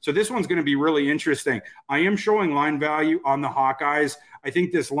before. So this one's going to be really interesting. I am showing line value on the Hawkeyes. I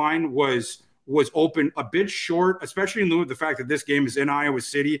think this line was open a bit short, especially in lieu of the fact that this game is in Iowa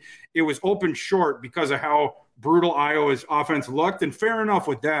City. It was open short because of how brutal Iowa's offense looked, and fair enough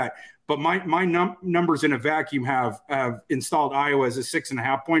with that. But my numbers in a vacuum have installed Iowa as a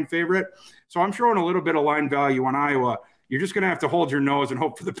 6.5-point favorite. So I'm showing a little bit of line value on Iowa. You're just going to have to hold your nose and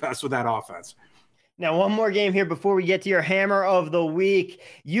hope for the best with that offense. Now, one more game here before we get to your hammer of the week.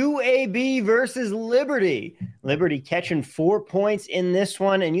 UAB versus Liberty. Liberty catching 4 points in this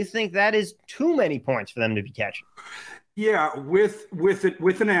one, and you think that is too many points for them to be catching? Yeah, with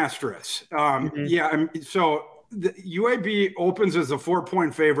an asterisk. Yeah, so the UAB opens as a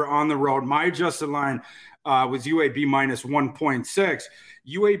 4-point favorite on the road. My adjusted line was UAB minus 1.6.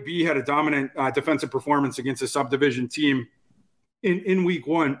 UAB had a dominant defensive performance against a subdivision team in week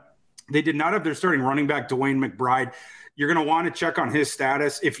 1. They did not have their starting running back, DeWayne McBride. You're going to want to check on his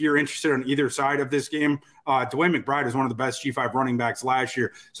status if you're interested on either side of this game. DeWayne McBride is one of the best G5 running backs last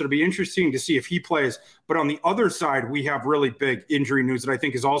year. So it'll be interesting to see if he plays. But on the other side, we have really big injury news that I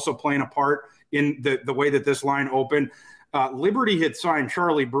think is also playing a part in the way that this line opened. Liberty had signed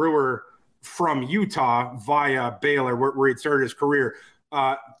Charlie Brewer from Utah via Baylor, where he'd started his career.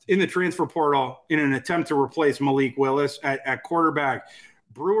 In the transfer portal in an attempt to replace Malik Willis at quarterback.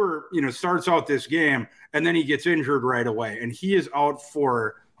 Brewer, starts out this game and then he gets injured right away. And he is out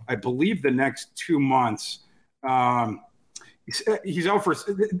for, I believe, the next 2 months. He's out for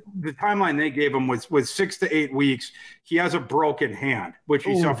the timeline they gave him was 6 to 8 weeks. He has a broken hand, which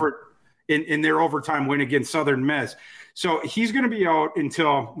he suffered in their overtime win against Southern Miss. So he's going to be out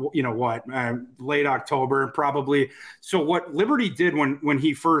until, late October probably. So what Liberty did when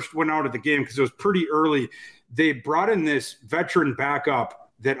he first went out of the game, because it was pretty early, they brought in this veteran backup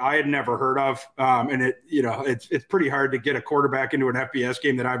that I had never heard of. And it's pretty hard to get a quarterback into an FBS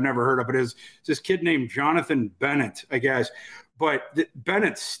game that I've never heard of. It is this kid named Jonathan Bennett, I guess. But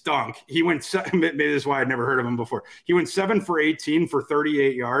Bennett stunk. He went, maybe this is why I'd never heard of him before. He went 7 for 18 for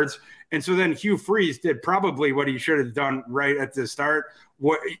 38 yards. And so then Hugh Freeze did probably what he should have done right at the start.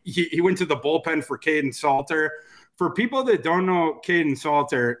 He went to the bullpen for Caden Salter. For people that don't know Caden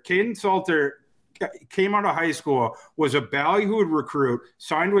Salter came out of high school, was a ballyhooed recruit,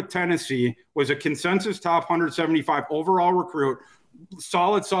 signed with Tennessee, was a consensus top 175 overall recruit,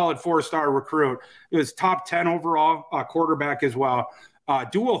 solid 4-star recruit. It was top 10 overall quarterback as well.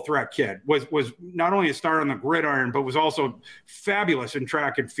 Dual threat kid, was not only a star on the gridiron, but was also fabulous in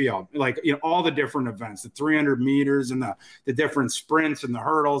track and field, all the different events, the 300 meters and the different sprints and the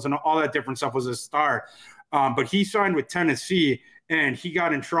hurdles and all that different stuff, was a star. But he signed with Tennessee, and he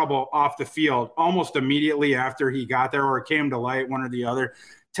got in trouble off the field almost immediately after he got there, or it came to light, one or the other.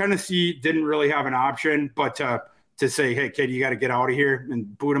 Tennessee didn't really have an option but to say, hey, kid, you got to get out of here,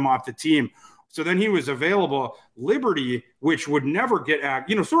 and boot him off the team. So then he was available. Liberty, which would never get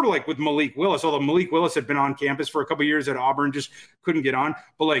sort of like with Malik Willis, although Malik Willis had been on campus for a couple of years at Auburn, just couldn't get on.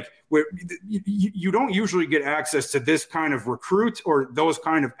 But like you don't usually get access to this kind of recruit or those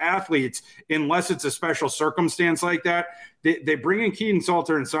kind of athletes unless it's a special circumstance like that. They bring in Keaton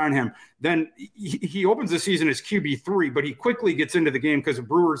Salter and sign him. Then he opens the season as QB3, but he quickly gets into the game because of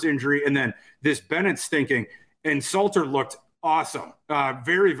Brewer's injury and then this Bennett stinking. And Salter looked awesome.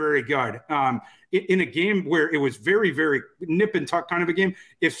 Very, very good. In a game where it was very, very nip and tuck kind of a game,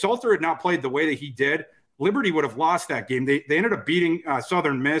 if Salter had not played the way that he did, Liberty would have lost that game. They ended up beating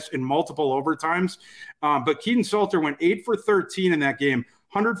Southern Miss in multiple overtimes. But Keaton Salter went 8 for 13 in that game,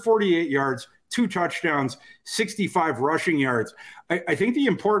 148 yards, 2 touchdowns, 65 rushing yards. I think the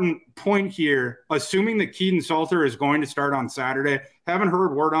important point here, assuming that Keaton Salter is going to start on Saturday, haven't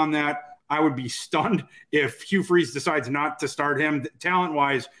heard word on that. I would be stunned if Hugh Freeze decides not to start him.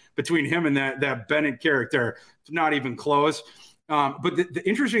 Talent-wise, between him and that Bennett character, it's not even close. But the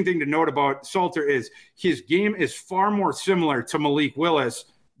interesting thing to note about Salter is his game is far more similar to Malik Willis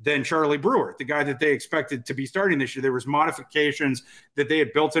than Charlie Brewer, the guy that they expected to be starting this year. There was modifications that they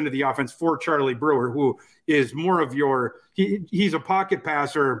had built into the offense for Charlie Brewer, who is more of he's a pocket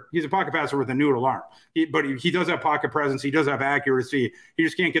passer. He's a pocket passer with a noodle arm, but he does have pocket presence. He does have accuracy. He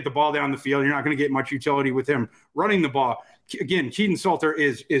just can't get the ball down the field. You're not going to get much utility with him running the ball. Again, Keaton Salter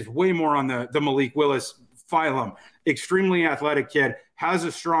is way more on the Malik Willis phylum. Extremely athletic kid, has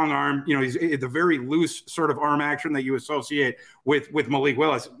a strong arm. He's the very loose sort of arm action that you associate with Malik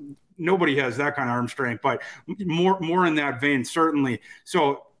Willis. Nobody has that kind of arm strength, but more in that vein, certainly.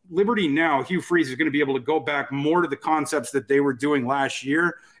 So Liberty now, Hugh Freeze is going to be able to go back more to the concepts that they were doing last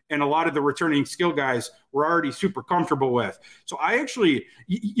year. And a lot of the returning skill guys were already super comfortable with. So I actually,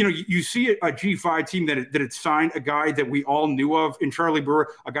 you see a G5 team that had signed a guy that we all knew of in Charlie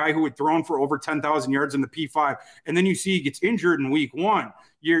Brewer, a guy who had thrown for over 10,000 yards in the P5. And then you see he gets injured in week 1.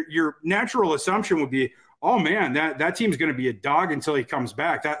 Your natural assumption would be, oh man, that team's going to be a dog until he comes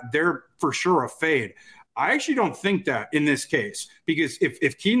back. That they're for sure a fade. I actually don't think that in this case, because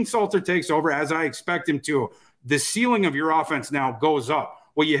if Keaton Salter takes over, as I expect him to, the ceiling of your offense now goes up.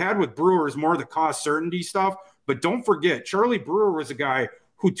 What you had with Brewer is more the cost certainty stuff. But don't forget, Charlie Brewer was a guy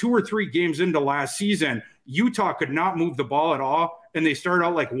who 2 or 3 games into last season, Utah could not move the ball at all. And they started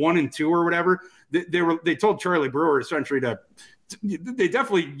out like 1-2 or whatever. They told Charlie Brewer essentially they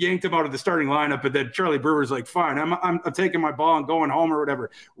definitely yanked him out of the starting lineup, but then Charlie Brewer's like, fine, I'm taking my ball and going home or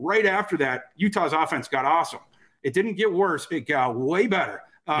whatever. Right after that, Utah's offense got awesome. It didn't get worse. It got way better.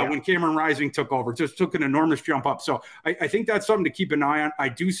 When Cameron Rising took over, just took an enormous jump up. So I think that's something to keep an eye on. I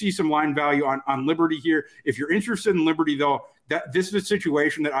do see some line value on Liberty here. If you're interested in Liberty, though, this is a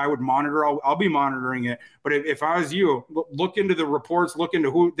situation that I would monitor. I'll be monitoring it. But if I was you, look into the reports, look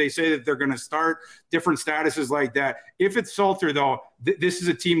into who they say that they're going to start, different statuses like that. If it's Salter, though, this is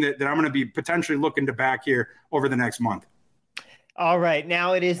a team that I'm going to be potentially looking to back here over the next month. All right,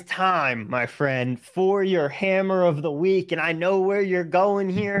 now it is time, my friend, for your hammer of the week. And I know where you're going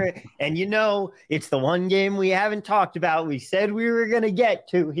here. And it's the one game we haven't talked about. We said we were going to get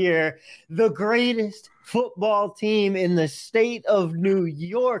to here. The greatest football team in the state of New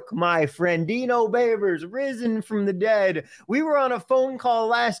York, my friend. Dino Babers, risen from the dead. We were on a phone call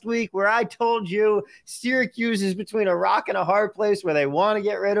last week where I told you Syracuse is between a rock and a hard place where they want to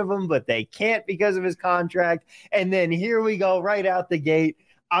get rid of him, but they can't because of his contract. And then here we go right out the gate.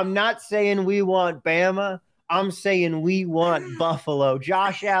 I'm not saying we want Bama. I'm saying we want Buffalo.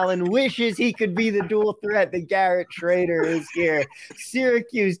 Josh Allen wishes he could be the dual threat that Garrett Schrader is here.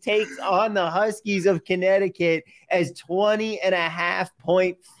 Syracuse takes on the Huskies of Connecticut as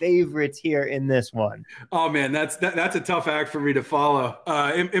 20.5-point favorites here in this one. Oh man, that's a tough act for me to follow.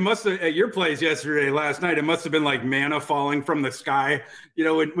 It must have, at your place last night, it must have been like manna falling from the sky.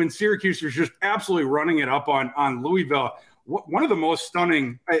 When Syracuse was just absolutely running it up on Louisville. One of the most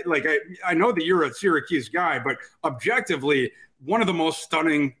stunning, I know that you're a Syracuse guy, but objectively, one of the most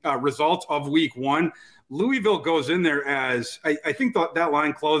stunning results of week 1, Louisville goes in there as, I think that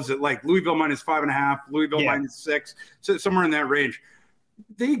line closed at like Louisville -5.5, Louisville -6, so somewhere in that range.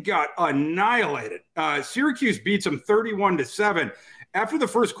 They got annihilated. Syracuse beats them 31-7. After the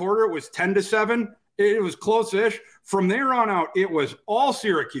first quarter, it was 10-7. It was close-ish. From there on out, it was all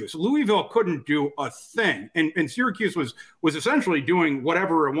Syracuse. Louisville couldn't do a thing, and Syracuse was essentially doing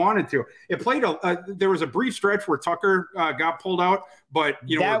whatever it wanted to. It played there was a brief stretch where Tucker got pulled out, but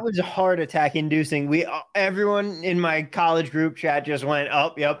that was heart attack inducing. Everyone in my college group chat just went,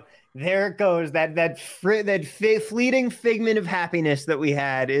 "Oh, yep, there it goes. That fleeting figment of happiness that we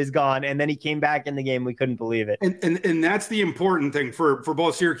had is gone. And then he came back in the game. We couldn't believe it. And that's the important thing for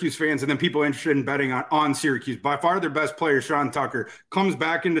both Syracuse fans and then people interested in betting on Syracuse. By far their best player, Sean Tucker, comes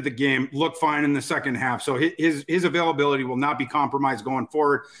back into the game, looked fine in the second half. So his availability will not be compromised going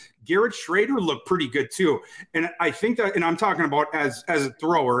forward. Garrett Schrader looked pretty good too. And I think that, and I'm talking about as a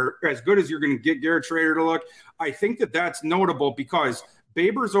thrower, as good as you're going to get Garrett Schrader to look, I think that that's notable because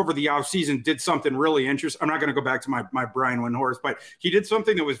Babers over the offseason did something really interesting. I'm not going to go back to my Brian Windhorst, but he did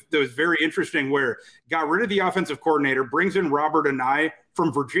something that was very interesting where got rid of the offensive coordinator, brings in Robert Anae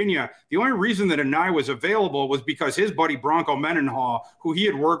from Virginia. The only reason that Anae was available was because his buddy Bronco Mendenhall, who he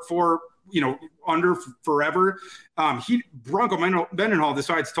had worked for, under forever, Bronco Mendenhall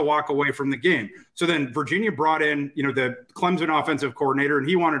decides to walk away from the game. So then Virginia brought in, the Clemson offensive coordinator, and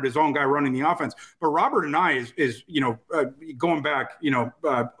he wanted his own guy running the offense. But Robert Anae is going back,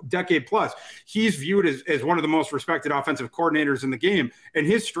 decade plus, he's viewed as one of the most respected offensive coordinators in the game. And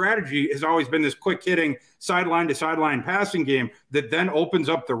his strategy has always been this quick hitting sideline to sideline passing game that then opens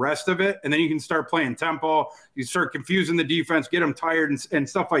up the rest of it. And then you can start playing tempo. You start confusing the defense, get them tired and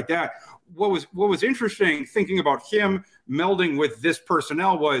stuff like that. What was interesting thinking about him melding with this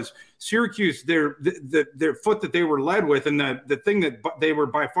personnel was Syracuse, their foot that they were led with, and the thing that they were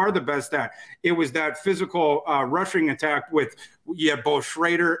by far the best at, it was that physical rushing attack with, you had both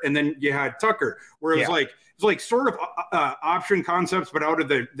Schrader and then you had Tucker, where it was like sort of option concepts, but out of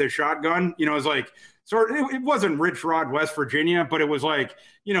the shotgun. It was like it wasn't Rich Rod West Virginia, but it was like,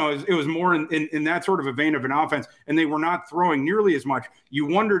 it was more in that sort of a vein of an offense, and they were not throwing nearly as much. You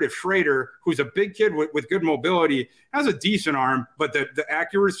wondered if Schrader, who's a big kid with good mobility, has a decent arm, but the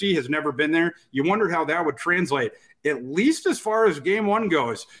accuracy has never been there. You wondered how that would translate. At least as far as game one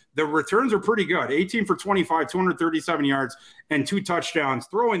goes, the returns are pretty good. 18 for 25, 237 yards, and 2 touchdowns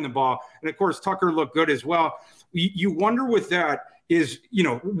throwing the ball. And, of course, Tucker looked good as well. You wonder with that is,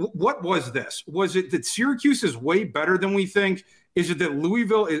 what was this? Was it that Syracuse is way better than we think? Is it that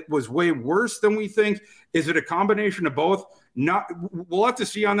Louisville was way worse than we think? Is it a combination of both? We'll have to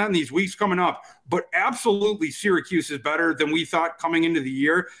see on that in these weeks coming up. But absolutely, Syracuse is better than we thought coming into the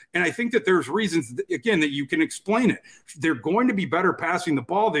year. And I think that there's reasons, again, that you can explain it. They're going to be better passing the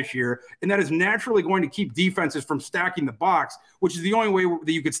ball this year, and that is naturally going to keep defenses from stacking the box, which is the only way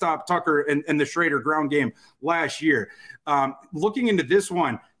that you could stop Tucker and the Schrader ground game last year. Looking into this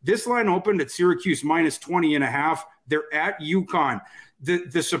one, this line opened at Syracuse minus 20.5. They're at UConn.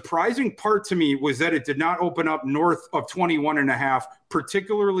 The surprising part to me was that it did not open up north of 21.5,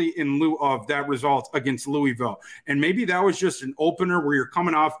 particularly in lieu of that result against Louisville. And maybe that was just an opener where you're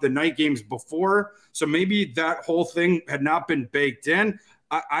coming off the night games before. So maybe that whole thing had not been baked in.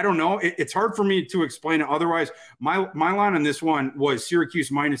 I don't know. It's hard for me to explain it otherwise. My line on this one was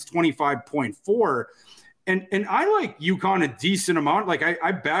Syracuse minus 25.4. And I like UConn a decent amount. Like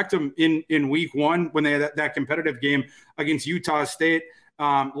I backed them in week one when they had that competitive game against Utah State.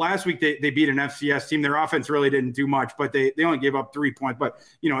 Last week they beat an FCS team. Their offense really didn't do much, but they only gave up 3 points. But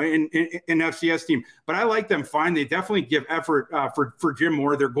in FCS team, but I like them fine. They definitely give effort for Jim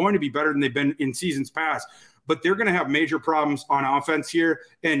Moore. They're going to be better than they've been in seasons past. But they're going to have major problems on offense here.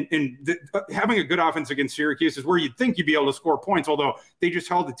 And having a good offense against Syracuse is where you'd think you'd be able to score points, although they just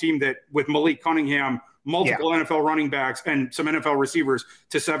held the team that with Malik Cunningham, multiple NFL running backs, and some NFL receivers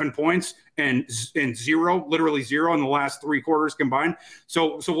to 7 points and literally zero in the last 3 quarters combined.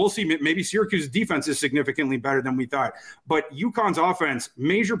 So we'll see. Maybe Syracuse's defense is significantly better than we thought. But UConn's offense,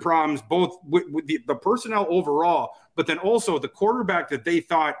 major problems, both with the personnel overall, but then also the quarterback that they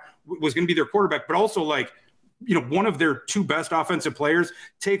thought was going to be their quarterback, but also one of their 2 best offensive players,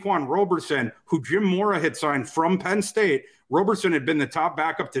 Taquan Roberson, who Jim Mora had signed from Penn State. Roberson had been the top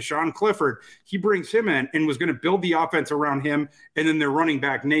backup to Sean Clifford. He brings him in and was going to build the offense around him, and then their running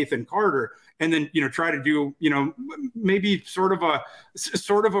back Nathan Carter, and then try to do maybe sort of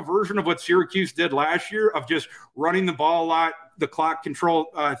a version of what Syracuse did last year of just running the ball a lot, the clock control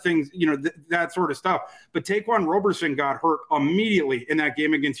things, that sort of stuff. But Taquan Roberson got hurt immediately in that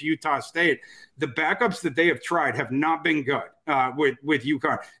game against Utah State. The backups that they have tried have not been good with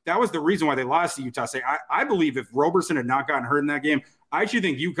UConn. That was the reason why they lost to Utah State. I believe if Roberson had not gotten hurt in that game, I actually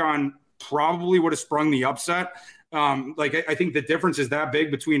think UConn probably would have sprung the upset. I think the difference is that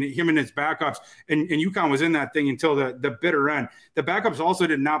big between him and his backups, and UConn was in that thing until the bitter end. The backups also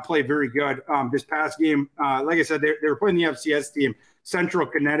did not play very good this past game. Like I said, they were playing the FCS team, Central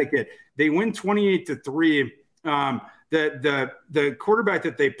Connecticut. They win 28-3. The quarterback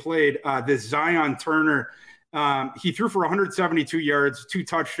that they played, this Zion Turner, He threw for 172 yards, 2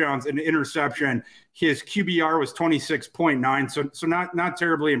 touchdowns, and an interception. His QBR was 26.9, so not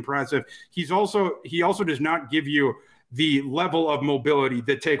terribly impressive. He also does not give you the level of mobility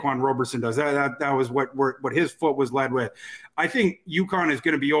that Taquan Roberson does. That was what his foot was led with. I think UConn is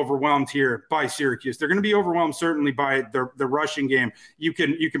going to be overwhelmed here by Syracuse. They're going to be overwhelmed certainly by the rushing game. You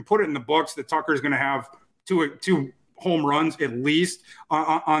can put it in the books that Tucker's going to have two home runs at least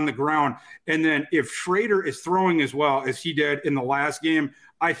on the ground. And then if Schrader is throwing as well as he did in the last game,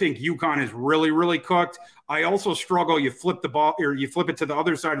 I think UConn is really, really cooked. I also struggle. You flip the ball or you flip it to the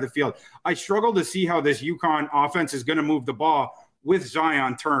other side of the field. I struggle to see how this UConn offense is going to move the ball with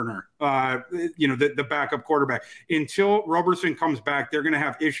Zion Turner, the backup quarterback. Until Roberson comes back, they're going to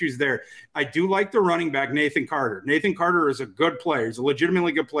have issues there. I do like the running back, Nathan Carter. Nathan Carter is a good player. He's a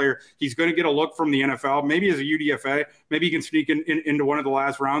legitimately good player. He's going to get a look from the NFL, maybe as a UDFA. Maybe he can sneak into one of the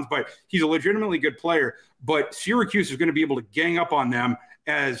last rounds, but he's a legitimately good player. But Syracuse is going to be able to gang up on them,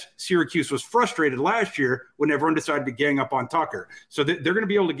 as Syracuse was frustrated last year when everyone decided to gang up on Tucker. So they're going to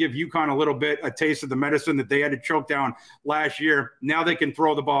be able to give UConn a little bit, a taste of the medicine that they had to choke down last year. Now they can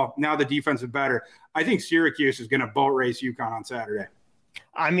throw the ball. Now the defense is better. I think Syracuse is going to boat race UConn on Saturday.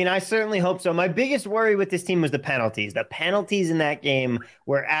 I mean, I certainly hope so. My biggest worry with this team was the penalties. The penalties in that game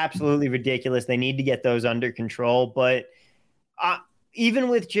were absolutely ridiculous. They need to get those under control. But even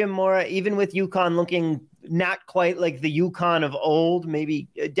with Jim Mora, even with UConn looking not quite like the UConn of old, maybe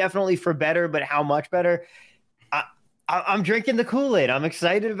definitely for better, but how much better? I'm drinking the Kool-Aid. I'm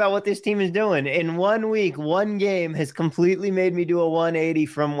excited about what this team is doing. In 1 week, one game has completely made me do a 180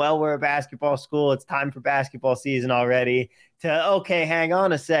 from, well, we're a basketball school, it's time for basketball season already, to, okay, hang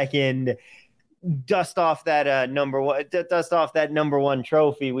on a second, dust off that number one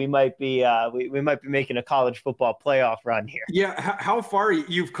trophy. We might be making a college football playoff run here. Yeah, how far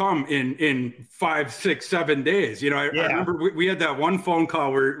you've come in 5, 6, 7 days. I remember we had that one phone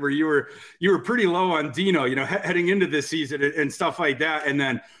call where you were pretty low on Dino, heading into this season and stuff like that, and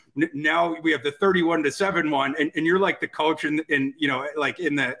then now we have the 31-7 one, and you're like the coach and like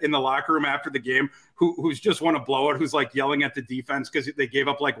in the locker room after the game who's just won a blowout, who's like yelling at the defense because they gave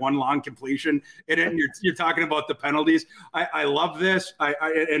up like one long completion, and you're talking about the penalties. I love this.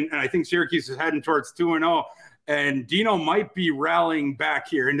 I think Syracuse is heading towards 2-0. And Dino might be rallying back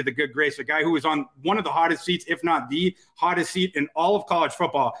here into the good grace. A guy who was on one of the hottest seats, if not the hottest seat in all of college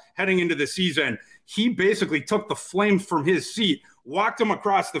football heading into the season. He basically took the flames from his seat, walked them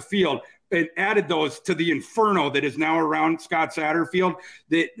across the field, and added those to the inferno that is now around Scott Satterfield.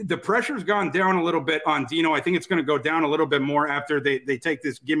 The pressure's gone down a little bit on Dino. I think it's going to go down a little bit more after they take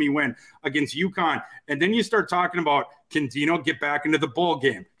this gimme win against UConn. And then you start talking about, can Dino get back into the bowl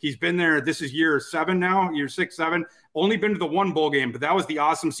game? He's been there. This is year 7 now, year 6, 7. Only been to the one bowl game, but that was the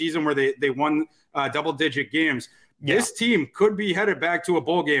awesome season where they won double-digit games. Yeah. This team could be headed back to a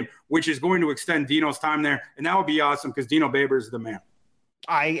bowl game, which is going to extend Dino's time there. And that would be awesome because Dino Babers is the man.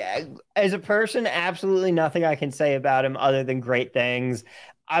 As a person, absolutely nothing I can say about him other than great things.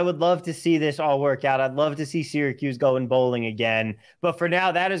 I would love to see this all work out. I'd love to see Syracuse going bowling again. But for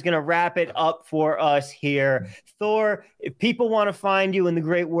now, that is going to wrap it up for us here. Thor, if people want to find you and the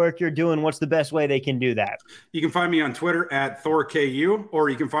great work you're doing, what's the best way they can do that? You can find me on Twitter at ThorKU, or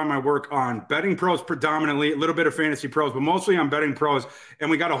you can find my work on Betting Pros predominantly, a little bit of Fantasy Pros, but mostly on Betting Pros. And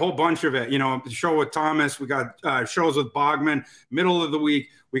we got a whole bunch of it. The show with Thomas. We got shows with Bogman, middle of the week.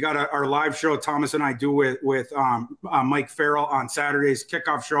 We got our live show Thomas and I do with Mike Farrell on Saturdays,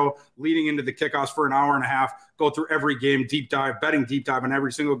 kickoff show leading into the kickoffs for an hour and a half. Go through every game, betting deep dive on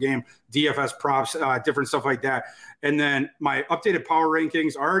every single game, DFS props, different stuff like that. And then my updated power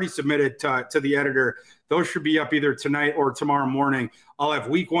rankings are already submitted to the editor. Those should be up either tonight or tomorrow morning. I'll have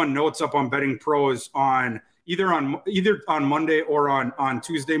week 1 notes up on Betting Pros either on Monday or on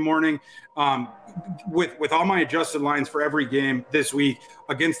Tuesday morning, with all my adjusted lines for every game this week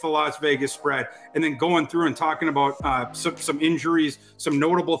against the Las Vegas spread, and then going through and talking about some injuries, some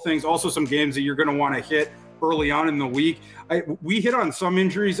notable things, also some games that you're going to want to hit early on in the week. We hit on some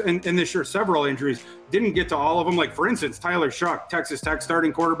injuries, and this year several injuries. Didn't get to all of them. Like, for instance, Tyler Shuck, Texas Tech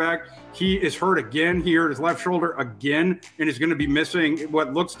starting quarterback. He is hurt again. He hurt his left shoulder again and is going to be missing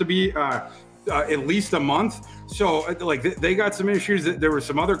what looks to be at least a month. So they got some issues. There were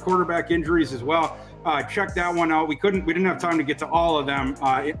some other quarterback injuries as well. Check that one out. We didn't have time to get to all of them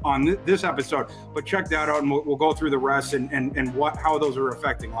on this episode, but check that out, and we'll go through the rest and how those are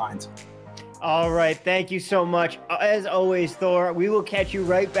affecting lines. All right. Thank you so much. As always, Thor, we will catch you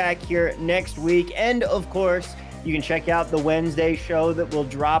right back here next week. And of course, You can check out the Wednesday show that will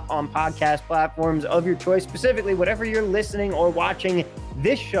drop on podcast platforms of your choice, specifically whatever you're listening or watching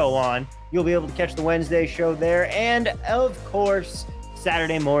this show on. You'll be able to catch the Wednesday show there. And, of course,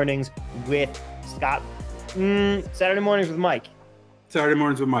 Saturday mornings with Scott. Saturday mornings with Mike. Saturday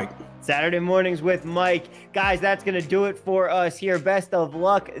mornings with Mike. Saturday mornings with Mike. Guys, that's going to do it for us here. Best of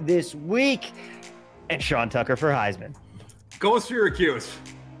luck this week. And Sean Tucker for Heisman. Go Syracuse.